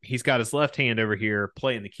playing. He's got his left hand over here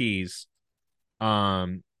playing the keys,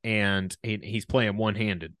 and he's playing one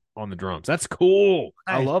handed on the drums. That's cool.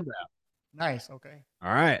 I Nice. love that. Nice. Okay.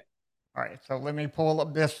 All right. All right. So let me pull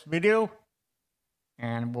up this video,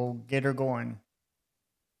 and we'll get her going.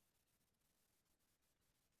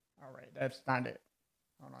 All right. That's not it.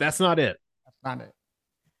 Hold on. That's not it. That's not it.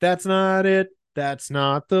 That's not it. That's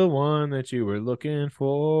not the one that you were looking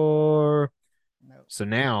for. No. So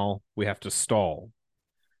now we have to stall.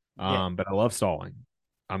 Yeah. But I love stalling.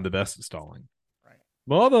 I'm the best at stalling. Right.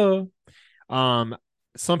 Mother.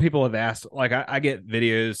 Some people have asked, like I get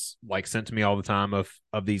videos like sent to me all the time of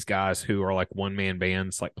these guys who are like one man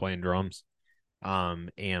bands, like playing drums,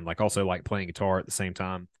 and like also like playing guitar at the same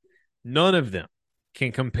time. None of them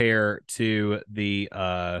can compare to the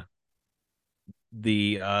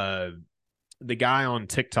guy on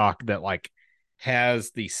TikTok that like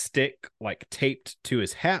has the stick like taped to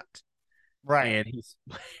his hat, Right. and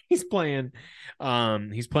he's playing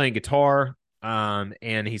guitar,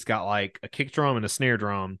 and he's got like a kick drum and a snare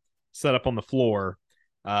drum set up on the floor,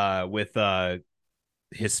 with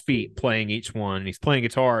his feet playing each one, and he's playing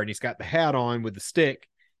guitar, and he's got the hat on with the stick,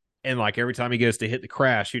 and like every time he goes to hit the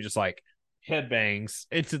crash, he just like headbangs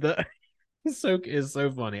into the it's so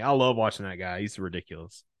funny. I love watching that guy. He's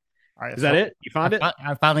ridiculous. All right. Is that it? You find it?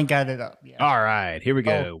 I finally got it up. Yeah. All right, here we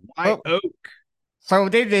go. White Oak. So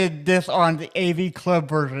they did this on the AV Club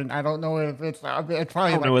version. I don't know if it's probably I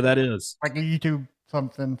don't know what that is. like a YouTube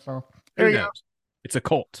something. So Who here we go. knows? It's a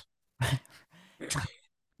cult.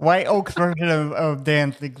 White Oak's version of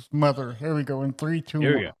Danzig's Mother. Here we go in 3, 2,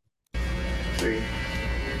 Here we 1. go. 3,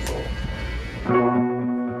 4.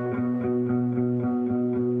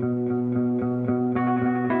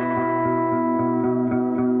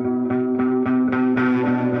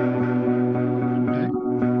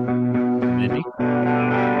 Mindy.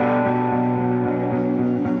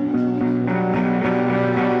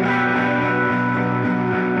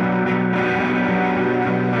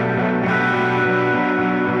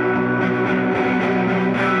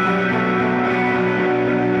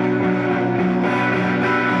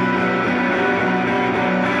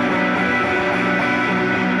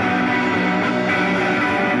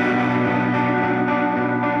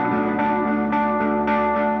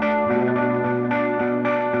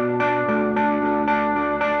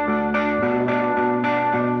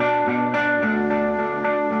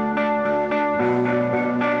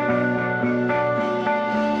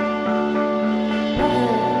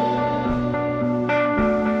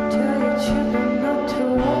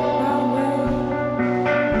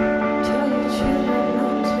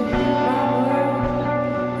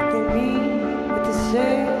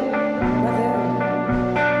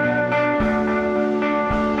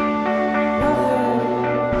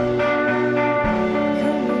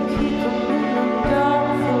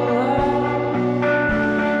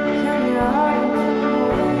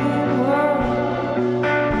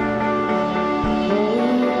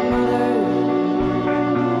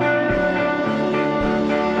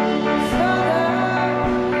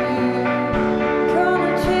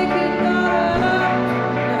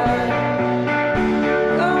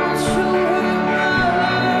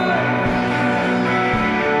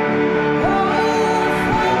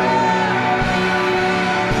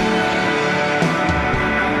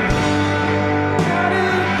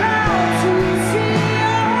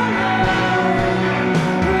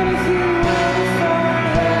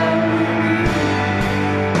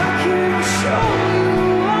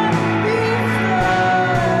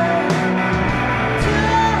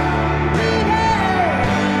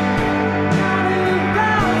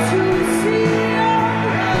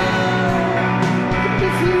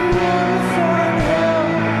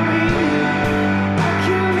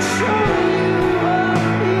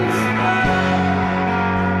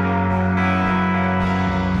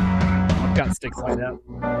 sticks like that.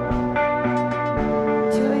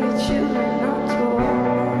 Tell your children not to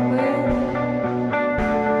walk away.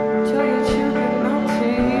 Tell your children not to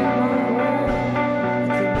hear my word.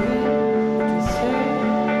 What they mean, what they say,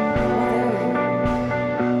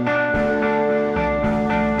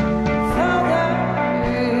 Father,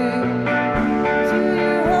 do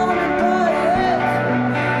you wanna buy it for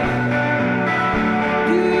me?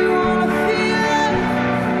 Do you wanna feel it?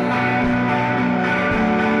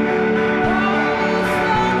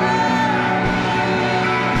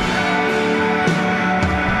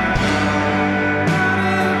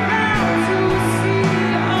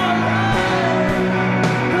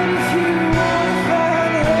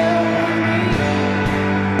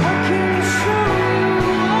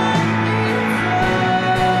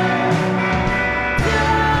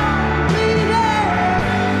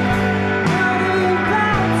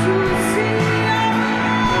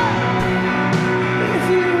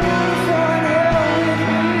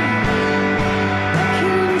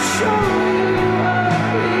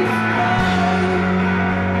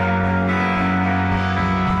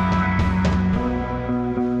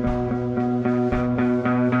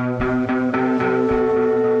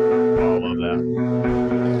 Oh, I love that.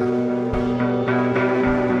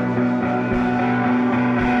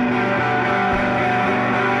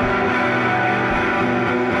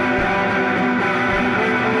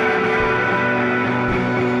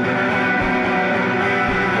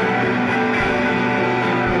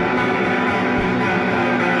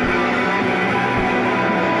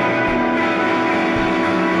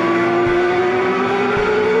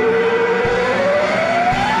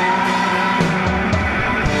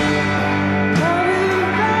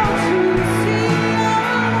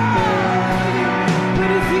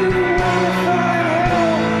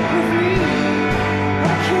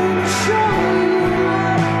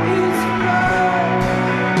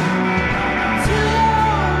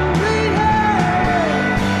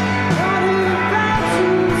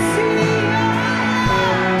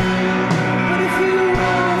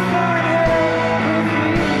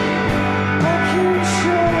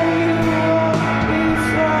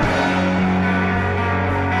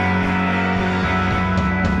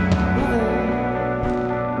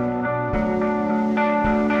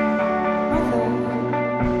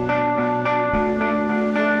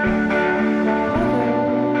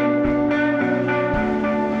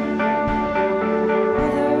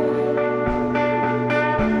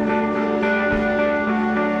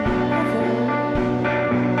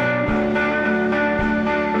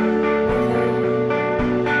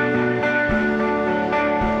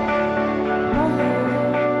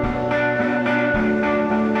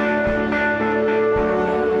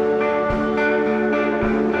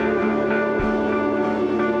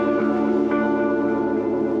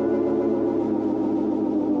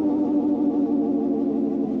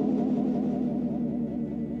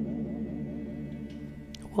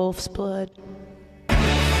 Wolf's blood.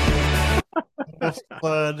 Wolf's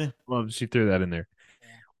blood. Love she threw that in there.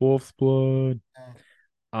 Wolf's blood.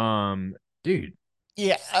 Dude.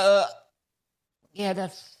 Yeah. Yeah,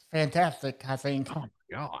 that's fantastic. I think. Oh my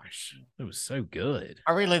gosh, that was so good.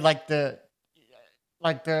 I really like the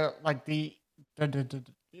I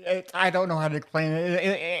don't know how to explain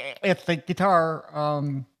it. It's the guitar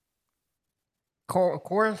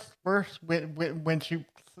chorus verse when she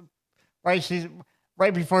she's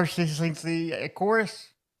right before she sings the chorus.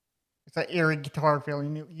 It's an eerie guitar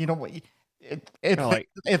feeling. You know what? It's like-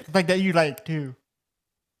 it's like that you like too.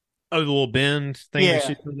 Oh, the little bend thing Yeah. that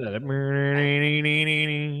she put that.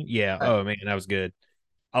 Yeah. Oh man, that was good.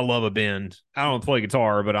 I love a bend. I don't play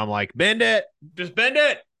guitar, but I'm like, bend it. Just bend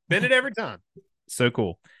it. Bend it every time. So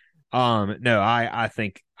cool. No, I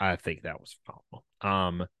think that was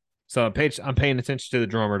phenomenal. So I'm paying attention to the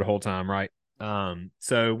drummer the whole time, right?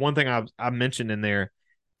 So one thing I mentioned in there,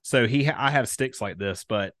 so I have sticks like this,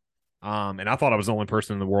 but and I thought I was the only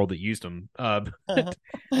person in the world that used them. But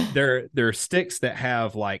they're sticks that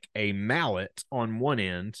have like a mallet on one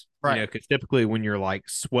end, Right. because typically when you're like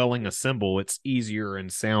swelling a cymbal, it's easier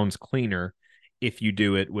and sounds cleaner if you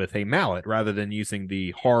do it with a mallet rather than using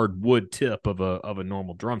the hard wood tip of a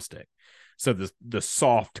normal drumstick. So the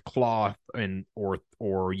soft cloth and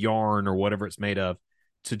or yarn or whatever it's made of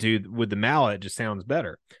to do with the mallet just sounds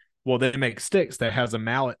better. Well, they make sticks that has a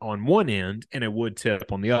mallet on one end and a wood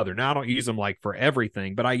tip on the other. Now I don't use them like for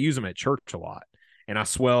everything, but I use them at church a lot. And I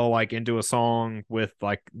swell like into a song with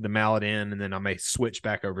like the mallet in, and then I may switch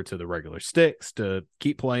back over to the regular sticks to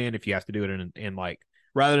keep playing. If you have to do it in like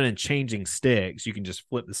rather than changing sticks, you can just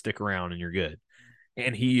flip the stick around and you're good.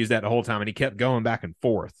 And he used that the whole time, and he kept going back and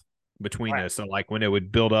forth between those. So like when it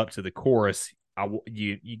would build up to the chorus,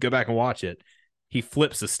 You go back and watch it. He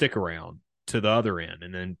flips the stick around to the other end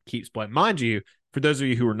and then keeps playing. Mind you, for those of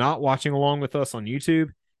you who are not watching along with us on YouTube,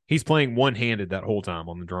 he's playing one-handed that whole time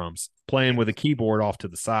on the drums, playing with a keyboard off to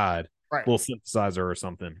the side, Right. little synthesizer or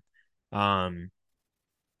something.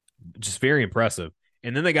 Just very impressive.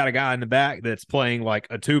 And then they got a guy in the back that's playing like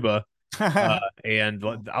a tuba, and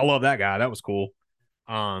I love that guy. That was cool.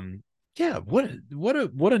 Yeah, what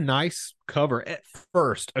a nice cover at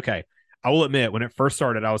first. Okay, I will admit, when it first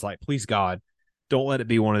started, I was like, please God, don't let it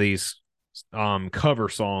be one of these cover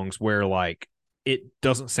songs where like it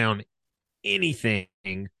doesn't sound anything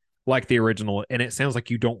like the original, and it sounds like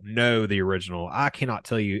you don't know the original. I cannot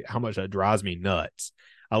tell you how much that drives me nuts.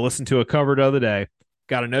 I listened to a cover the other day,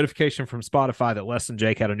 got a notification from Spotify that Less Than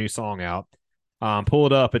Jake had a new song out. Pull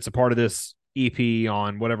it up. It's a part of this EP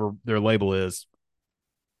on whatever their label is.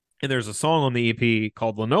 And there's a song on the EP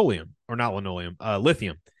called Linoleum, or not Linoleum,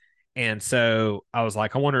 Lithium. And so I was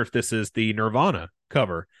like, I wonder if this is the Nirvana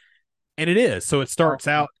cover. And it is. So it starts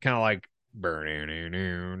out kind of like,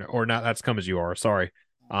 or not, that's Come As You Are. Sorry.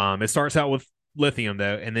 It starts out with Lithium,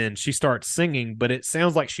 though. And then she starts singing, but it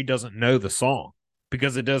sounds like she doesn't know the song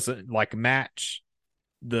because it doesn't like match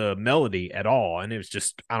the melody at all. And it was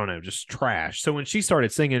just, I don't know, just trash. So when she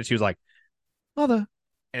started singing, she was like, Mother,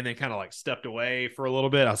 and then kind of like stepped away for a little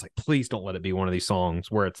bit. I was like, please don't let it be one of these songs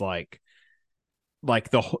where it's like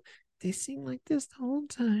the whole, they sing like this the whole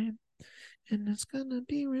time, and it's gonna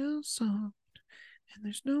be real soft, and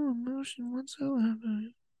there's no emotion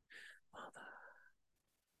whatsoever.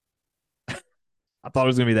 I thought it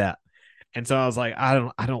was gonna be that. And so I was like, I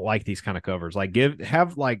don't like these kind of covers. Like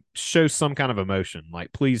show some kind of emotion.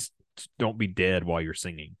 Like, please don't be dead while you're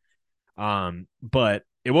singing. But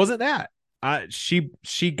it wasn't that.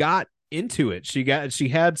 She got into it. She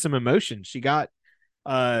had some emotion. She got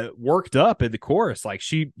worked up in the chorus. Like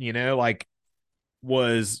she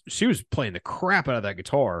was playing the crap out of that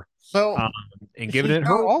guitar. So and giving it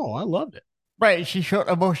her all. I loved it. Right. She showed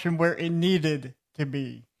emotion where it needed to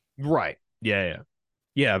be. Right.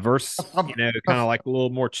 Yeah, verse, kind of like a little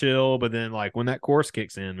more chill, but then like when that chorus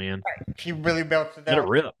kicks in, man, she really belts it out. Let it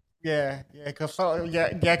rip. Yeah, because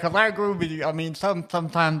I agree with you. I mean,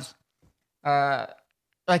 sometimes,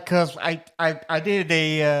 because I did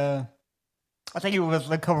I think it was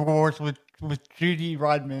the cover wars with Judy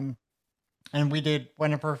Rodman, and we did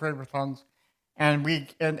one of her favorite songs, and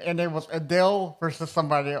it was Adele versus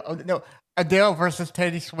somebody. No, Adele versus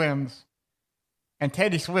Teddy Swims. And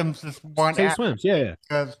Teddy Swims is one. Teddy Swims, yeah.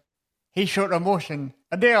 Because he showed emotion.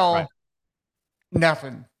 Adele,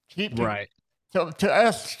 nothing. Right. So to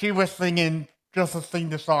us, she was singing just to sing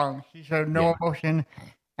the song. She showed no emotion,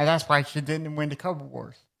 and that's why she didn't win the cover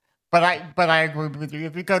wars. But I agree with you.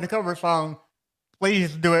 If you're going to cover a song,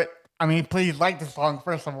 please do it. I mean, please like the song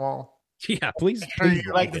first of all. Yeah, please. Make sure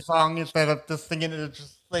you like the song instead of just singing it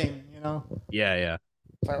just sing. Yeah.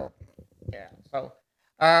 So, yeah. So,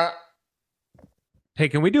 hey,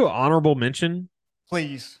 can we do an honorable mention?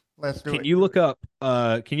 Please, let's do it. Can you look up?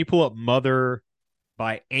 Can you pull up "Mother"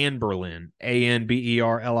 by Anberlin?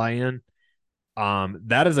 Anberlin.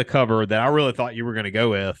 That is a cover that I really thought you were going to go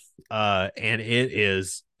with. And it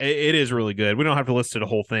is really good. We don't have to listen to the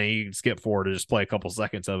whole thing. You can skip forward and just play a couple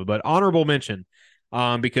seconds of it. But honorable mention,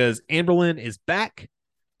 because Anberlin is back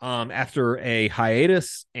after a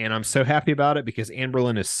hiatus, and I'm so happy about it because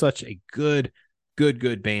Anberlin is such a good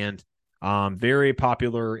band. Very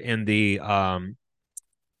popular in the I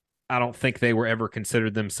don't think they were ever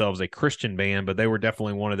considered themselves a Christian band, but they were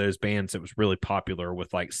definitely one of those bands that was really popular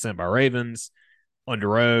with like Sent by Ravens,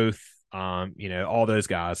 Under Oath, all those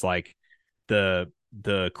guys, like the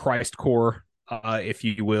Christ Core, if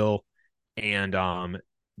you will. And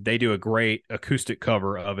they do a great acoustic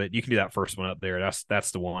cover of it. You can do that first one up there.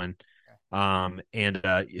 That's the one. You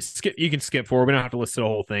can skip forward. We don't have to listen to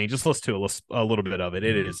the whole thing. Just listen to a little bit of it.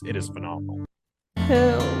 It is phenomenal.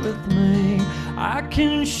 Hell with me, I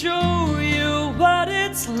can show you what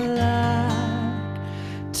it's like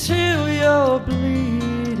till you're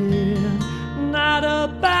bleeding, not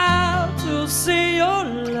about to see your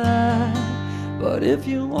light. But if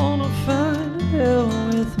you wanna find hell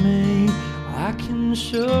with me, I can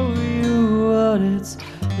show you what it's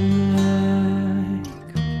like.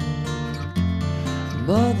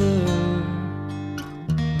 Mother,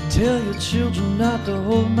 tell your children not to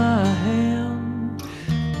hold my hand.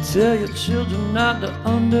 Tell your children not to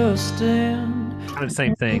understand. Kind of the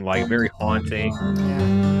same thing, like very haunting.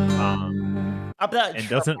 I'm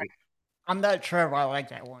not sure if I like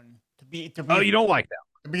that one. To be oh, you don't like that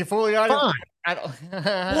one? To be fully honest, fine. I don't.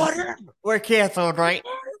 Whatever. We're canceled, right?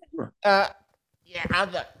 Yeah,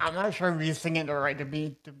 I'm not sure if you're singing it right.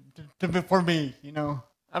 To for me, you know.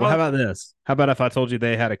 Well, how about this? How about if I told you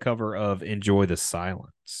they had a cover of "Enjoy the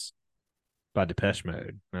Silence" by Depeche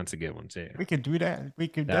Mode? That's a good one too. we could do that. We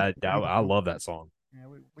could I love that song. yeah,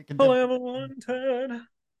 we could All definitely- ever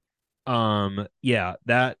wanted. Yeah,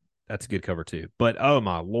 that's a good cover too. But oh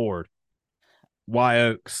my lord,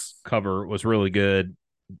 Oak's cover was really good.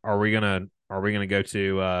 Are we gonna go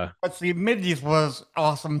to But see, Mindy's was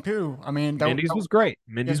awesome too. I mean, Mindy's was great.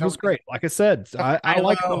 Mindy's don't- was great. Like I said, I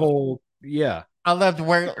like the love- whole yeah. I loved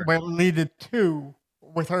where it leaded to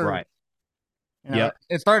with her. Right. You know, Yep.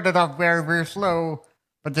 It started off very, very slow,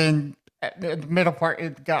 but then at the middle part,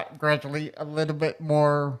 it got gradually a little bit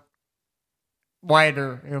more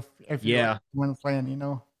wider. If you Yeah. know what I'm saying, you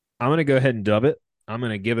know. I'm gonna go ahead and dub it. I'm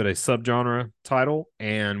gonna give it a subgenre title,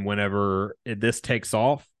 and whenever this takes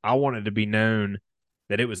off, I want it to be known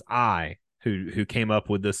that it was I who came up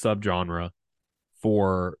with this subgenre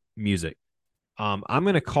for music. I'm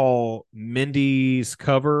gonna call Mindy's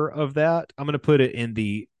cover of that. I'm gonna put it in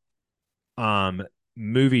the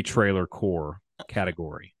movie trailer core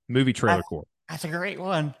category. Movie trailer core. That's a great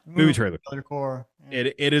one. Movie trailer. Core. Yeah.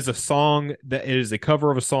 It is a song that it is a cover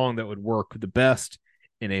of a song that would work the best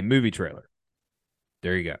in a movie trailer.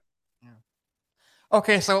 There you go.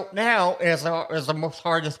 Okay, so now is the most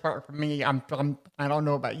hardest part for me. I don't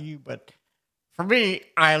know about you, but for me,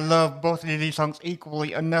 I love both of these songs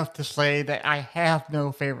equally enough to say that I have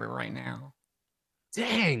no favorite right now.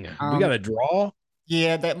 Dang, we got a draw.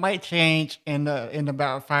 Yeah, that might change in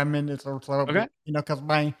about 5 minutes or so. Okay. You know, because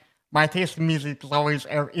my taste in music is always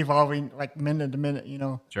evolving like minute to minute. You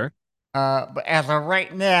know. Sure. But as of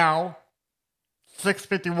right now,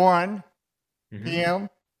 6:51 p.m.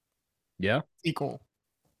 Yeah. equal.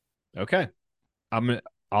 Okay.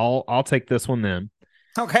 I'll take this one then.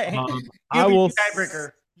 Okay. I be will. the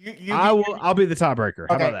tiebreaker. I'll be the tiebreaker.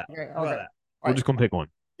 How about that? Okay, How about okay. that? We're just gonna pick one.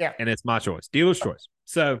 Yeah. And it's my choice. Dealer's choice.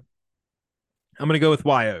 So I'm gonna go with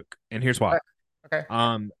Oak, and here's why. Okay.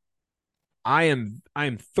 I am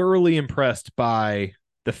thoroughly impressed by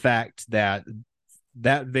the fact that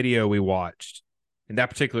video we watched and that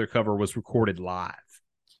particular cover was recorded live,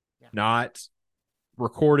 not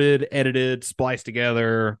recorded, edited, spliced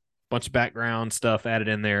together, bunch of background stuff added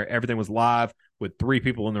in there. Everything was live with 3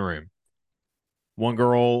 people in the room. One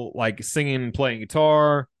girl like singing and playing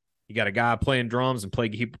guitar. You got a guy playing drums and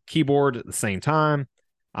playing keyboard at the same time.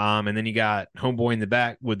 And then you got homeboy in the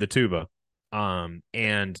back with the tuba. And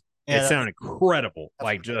it sounded incredible,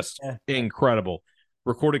 like just incredible.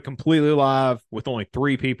 Recorded completely live with only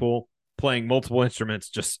 3 people playing multiple instruments.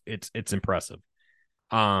 Just it's impressive.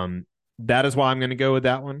 That is why I'm going to go with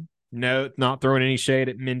that one. No, not throwing any shade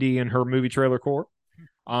at Mindy and her movie trailer core.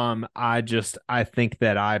 I think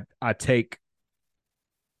that I take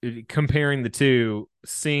comparing the two,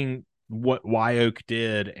 seeing what Oak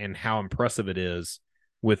did and how impressive it is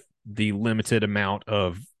with the limited amount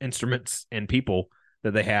of instruments and people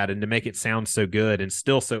that they had, and to make it sound so good and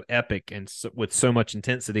still so epic and with so much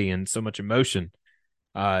intensity and so much emotion,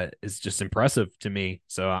 is just impressive to me.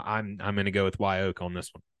 So I'm going to go with Oak on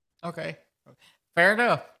this one. Okay, fair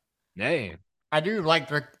enough. Hey, I do like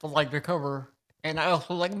the cover, and I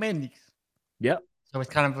also like Mindy's. Yep. So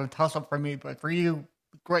it's kind of a toss up for me, but for you,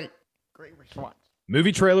 great response.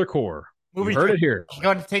 Movie trailer core. You heard it here. It's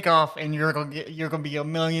going to take off, and you're gonna be a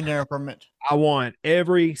millionaire from it. I want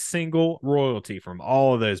every single royalty from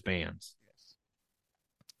all of those bands.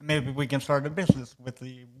 Maybe we can start a business with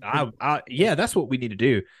the. Yeah, that's what we need to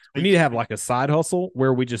do. We need to have like a side hustle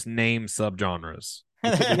where we just name subgenres. We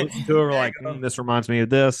listen to it, we're like, this reminds me of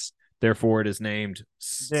this, therefore it is named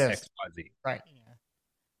XYZ. Right. Yeah.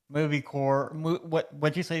 Movie core.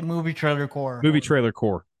 What'd you say? Movie trailer core. Movie trailer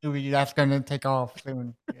core. Movie that's going to take off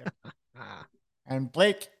soon. Yeah. And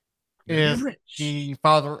Blake is the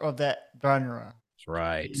father of that genre. That's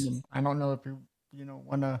right. I don't know if you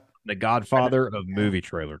want to. The godfather of movie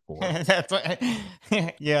trailer core. That's what,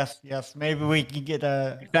 yes. Maybe we can get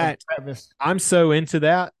In fact, I'm so into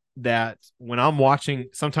that when I'm watching,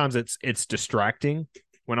 sometimes it's distracting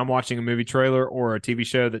when I'm watching a movie trailer or a TV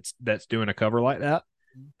show that's doing a cover like that,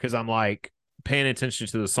 because I'm like paying attention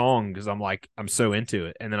to the song because I'm so into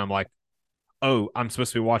it, and then I'm like, oh, I'm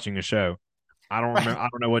supposed to be watching a show. I don't remember. I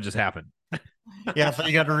don't know what just happened. Yeah, so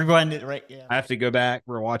you got to rewind it, right? Yeah, I have to go back,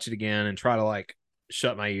 watch it again, and try to like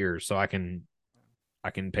shut my ears so I can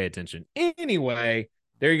pay attention. Anyway,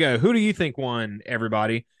 there you go. Who do you think won,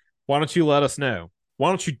 everybody? Why don't you let us know? Why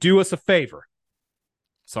don't you do us a favor?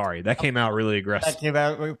 Sorry, that came out really aggressive. That came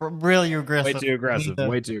out really aggressive. Way too aggressive.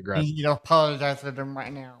 Way too aggressive. You know, apologize to them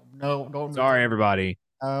right now. No, don't. Sorry, everybody.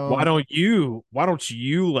 Why don't you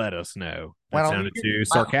let us know? That sounded too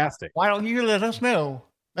sarcastic. Why don't you let us know?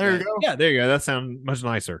 There you go. Yeah, there you go. That sounds much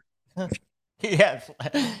nicer. Yes.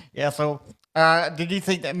 Yeah. So, did you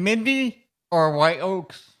think that Mindy or White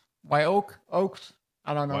Oaks? White Oaks?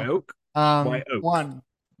 I don't White know. Oak? White Oaks. One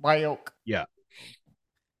White Oak. Yeah.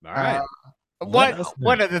 All Uh, right. Let us know.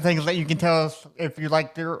 one of the things that you can tell us if you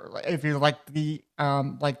like the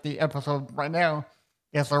episode right now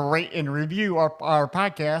is to rate and review our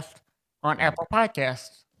podcast on Apple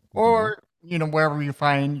Podcasts or wherever you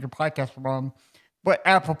find your podcast from. But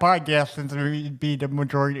Apple Podcasts seems to be the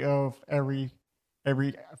majority of every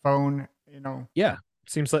phone. Yeah.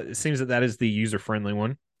 Seems that is the user friendly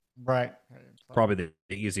one. Right. Probably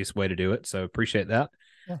the easiest way to do it. So appreciate that.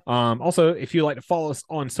 Yeah. Also, if you like to follow us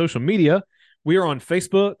on social media, we are on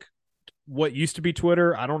Facebook, what used to be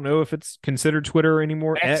Twitter. I don't know if it's considered Twitter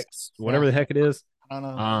anymore. X, whatever the heck it is. I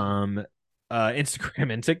don't know.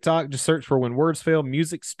 Instagram and TikTok. Just search for When Words Fail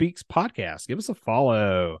Music Speaks Podcast. Give us a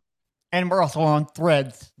follow. And we're also on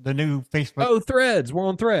Threads, the new Facebook. Oh, Threads. We're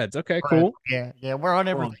on Threads. Okay, cool. Yeah, we're on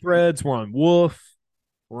We're everything. on Threads. We're on Woof.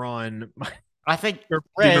 We're on. I think Do you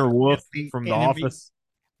Threads remember Woof is the from The enemy. Office?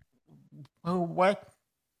 Oh, what?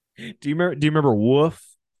 Do you remember Woof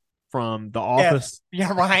from The Office?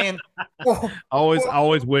 Yeah, Ryan. Whoa. I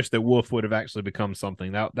always wish that Woof would have actually become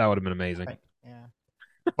something. That would have been amazing. Yeah.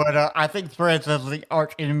 But I think Threads is the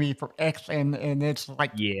arch enemy for X, and it's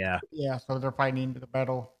like Yeah, so they're fighting the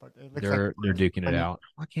battle. But it looks they're like duking it out.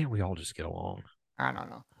 Why can't we all just get along? I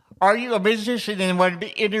don't know. Are you a musician and want to be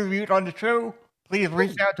interviewed on the show? Please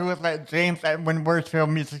reach out to us at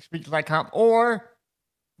james@whenwordsfailmusicspeaks.com or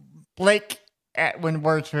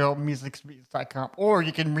blake@whenwordsfailmusicspeaks.com, or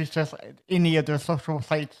you can reach us at any of the social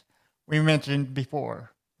sites we mentioned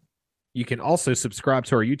before. You can also subscribe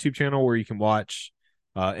to our YouTube channel where you can watch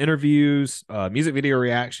interviews, music video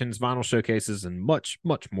reactions, vinyl showcases, and much,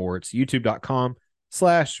 much more. It's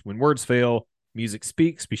youtube.com/When Words Fail Music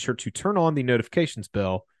Speaks. Be sure to turn on the notifications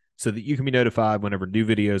bell so that you can be notified whenever new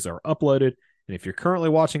videos are uploaded. And if you're currently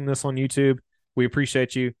watching this on YouTube, we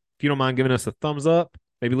appreciate you. If you don't mind giving us a thumbs up,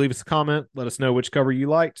 maybe leave us a comment. Let us know which cover you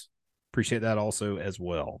liked. Appreciate that also as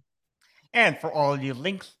well. And for all of you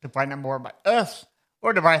links to find out more about us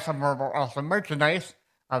or to buy some more of our awesome merchandise,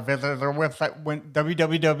 visit our website,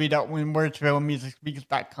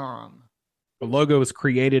 www.whenwordsfailmusicspeaks.com. The logo was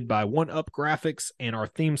created by One Up Graphics, and our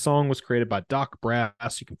theme song was created by Doc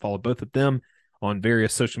Brass. You can follow both of them on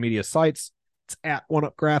various social media sites. It's at One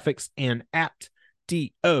Up Graphics and at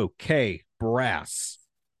DOK Brass.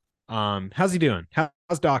 How's he doing?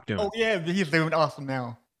 How's Doc doing? Oh, yeah, he's doing awesome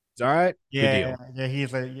now. It's all right? Yeah, Good deal. yeah,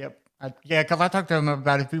 he's yep. Because I talked to him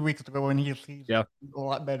about a few weeks ago, and he's a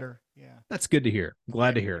lot better. Yeah. That's good to hear.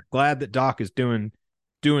 Glad to hear. Glad that Doc is doing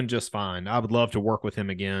just fine. I would love to work with him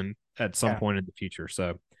again at some point in the future.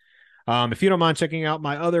 So if you don't mind checking out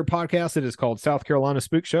my other podcast, it is called South Carolina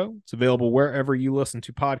Spook Show. It's available wherever you listen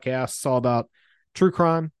to podcasts. It's all about true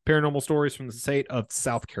crime, paranormal stories from the state of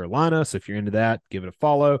South Carolina. So if you're into that, give it a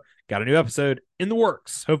follow. Got a new episode in the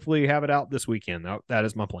works. Hopefully have it out this weekend. That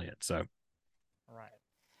is my plan. So All right.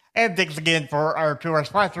 And thanks again to our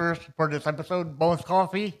sponsors for this episode, Bones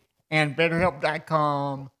Coffee and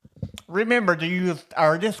BetterHelp.com. Remember to use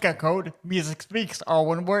our discount code Music Speaks, all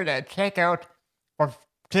one word, at checkout for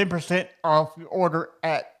 10% off your order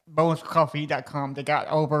at bonescoffee.com. They got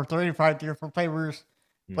over 35 different flavors.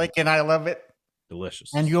 Blake and I love it.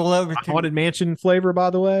 delicious. And you'll love it too. Haunted Mansion flavor, by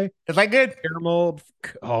the way. Is that good? Caramel.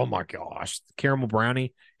 Oh my gosh. Caramel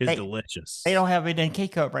brownie is delicious. They don't have it in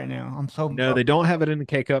K-Cup right now. I'm so No, they don't have it in the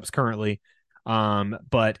K-Cups currently.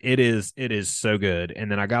 But it is so good.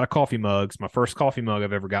 And then I got a coffee mug. It's my first coffee mug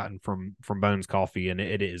I've ever gotten from Bones Coffee, and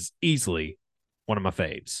it is easily one of my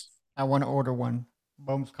faves. I want to order one.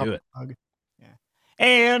 Bones Coffee mug. Yeah.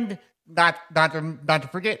 And not to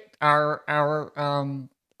forget our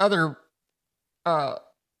other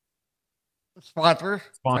sponsor.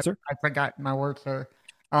 I forgot my words, sir.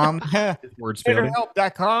 Words failed.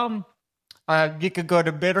 BetterHelp.com. You could go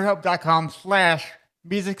to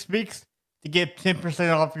BetterHelp.com/MusicSpeaks to get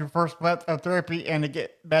 10% off your first month of therapy and to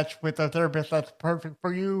get matched with a therapist that's perfect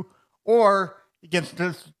for you. Or you can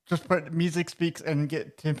just put Music Speaks and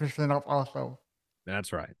get 10% off also.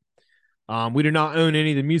 That's right. We do not own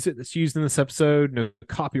any of the music that's used in this episode. No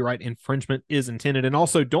copyright infringement is intended. And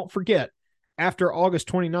also, don't forget, after August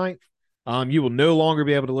 29th, you will no longer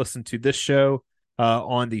be able to listen to this show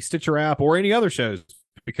on the Stitcher app or any other shows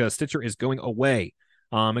because Stitcher is going away.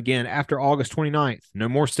 Again, after August 29th, no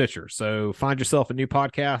more Stitcher. So find yourself a new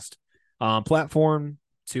podcast platform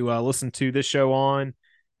to listen to this show on.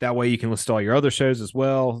 That way you can listen to all your other shows as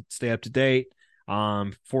well, stay up to date.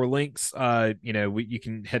 For links, you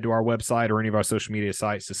can head to our website or any of our social media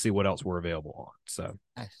sites to see what else we're available on. So,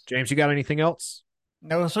 Nice. James, you got anything else?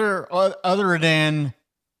 No, sir. Other than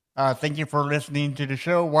thank you for listening to the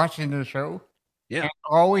show, watching the show. Yeah. And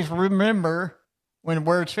always remember, when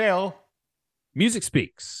words fail, Music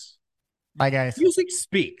speaks. bye, guys. Music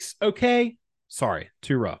speaks. Okay. Sorry,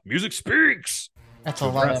 too rough. Music speaks. That's a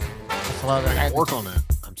lot of. That's a lot of. Work on that.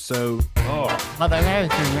 I'm so lot of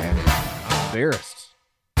attitude, man. embarrassed.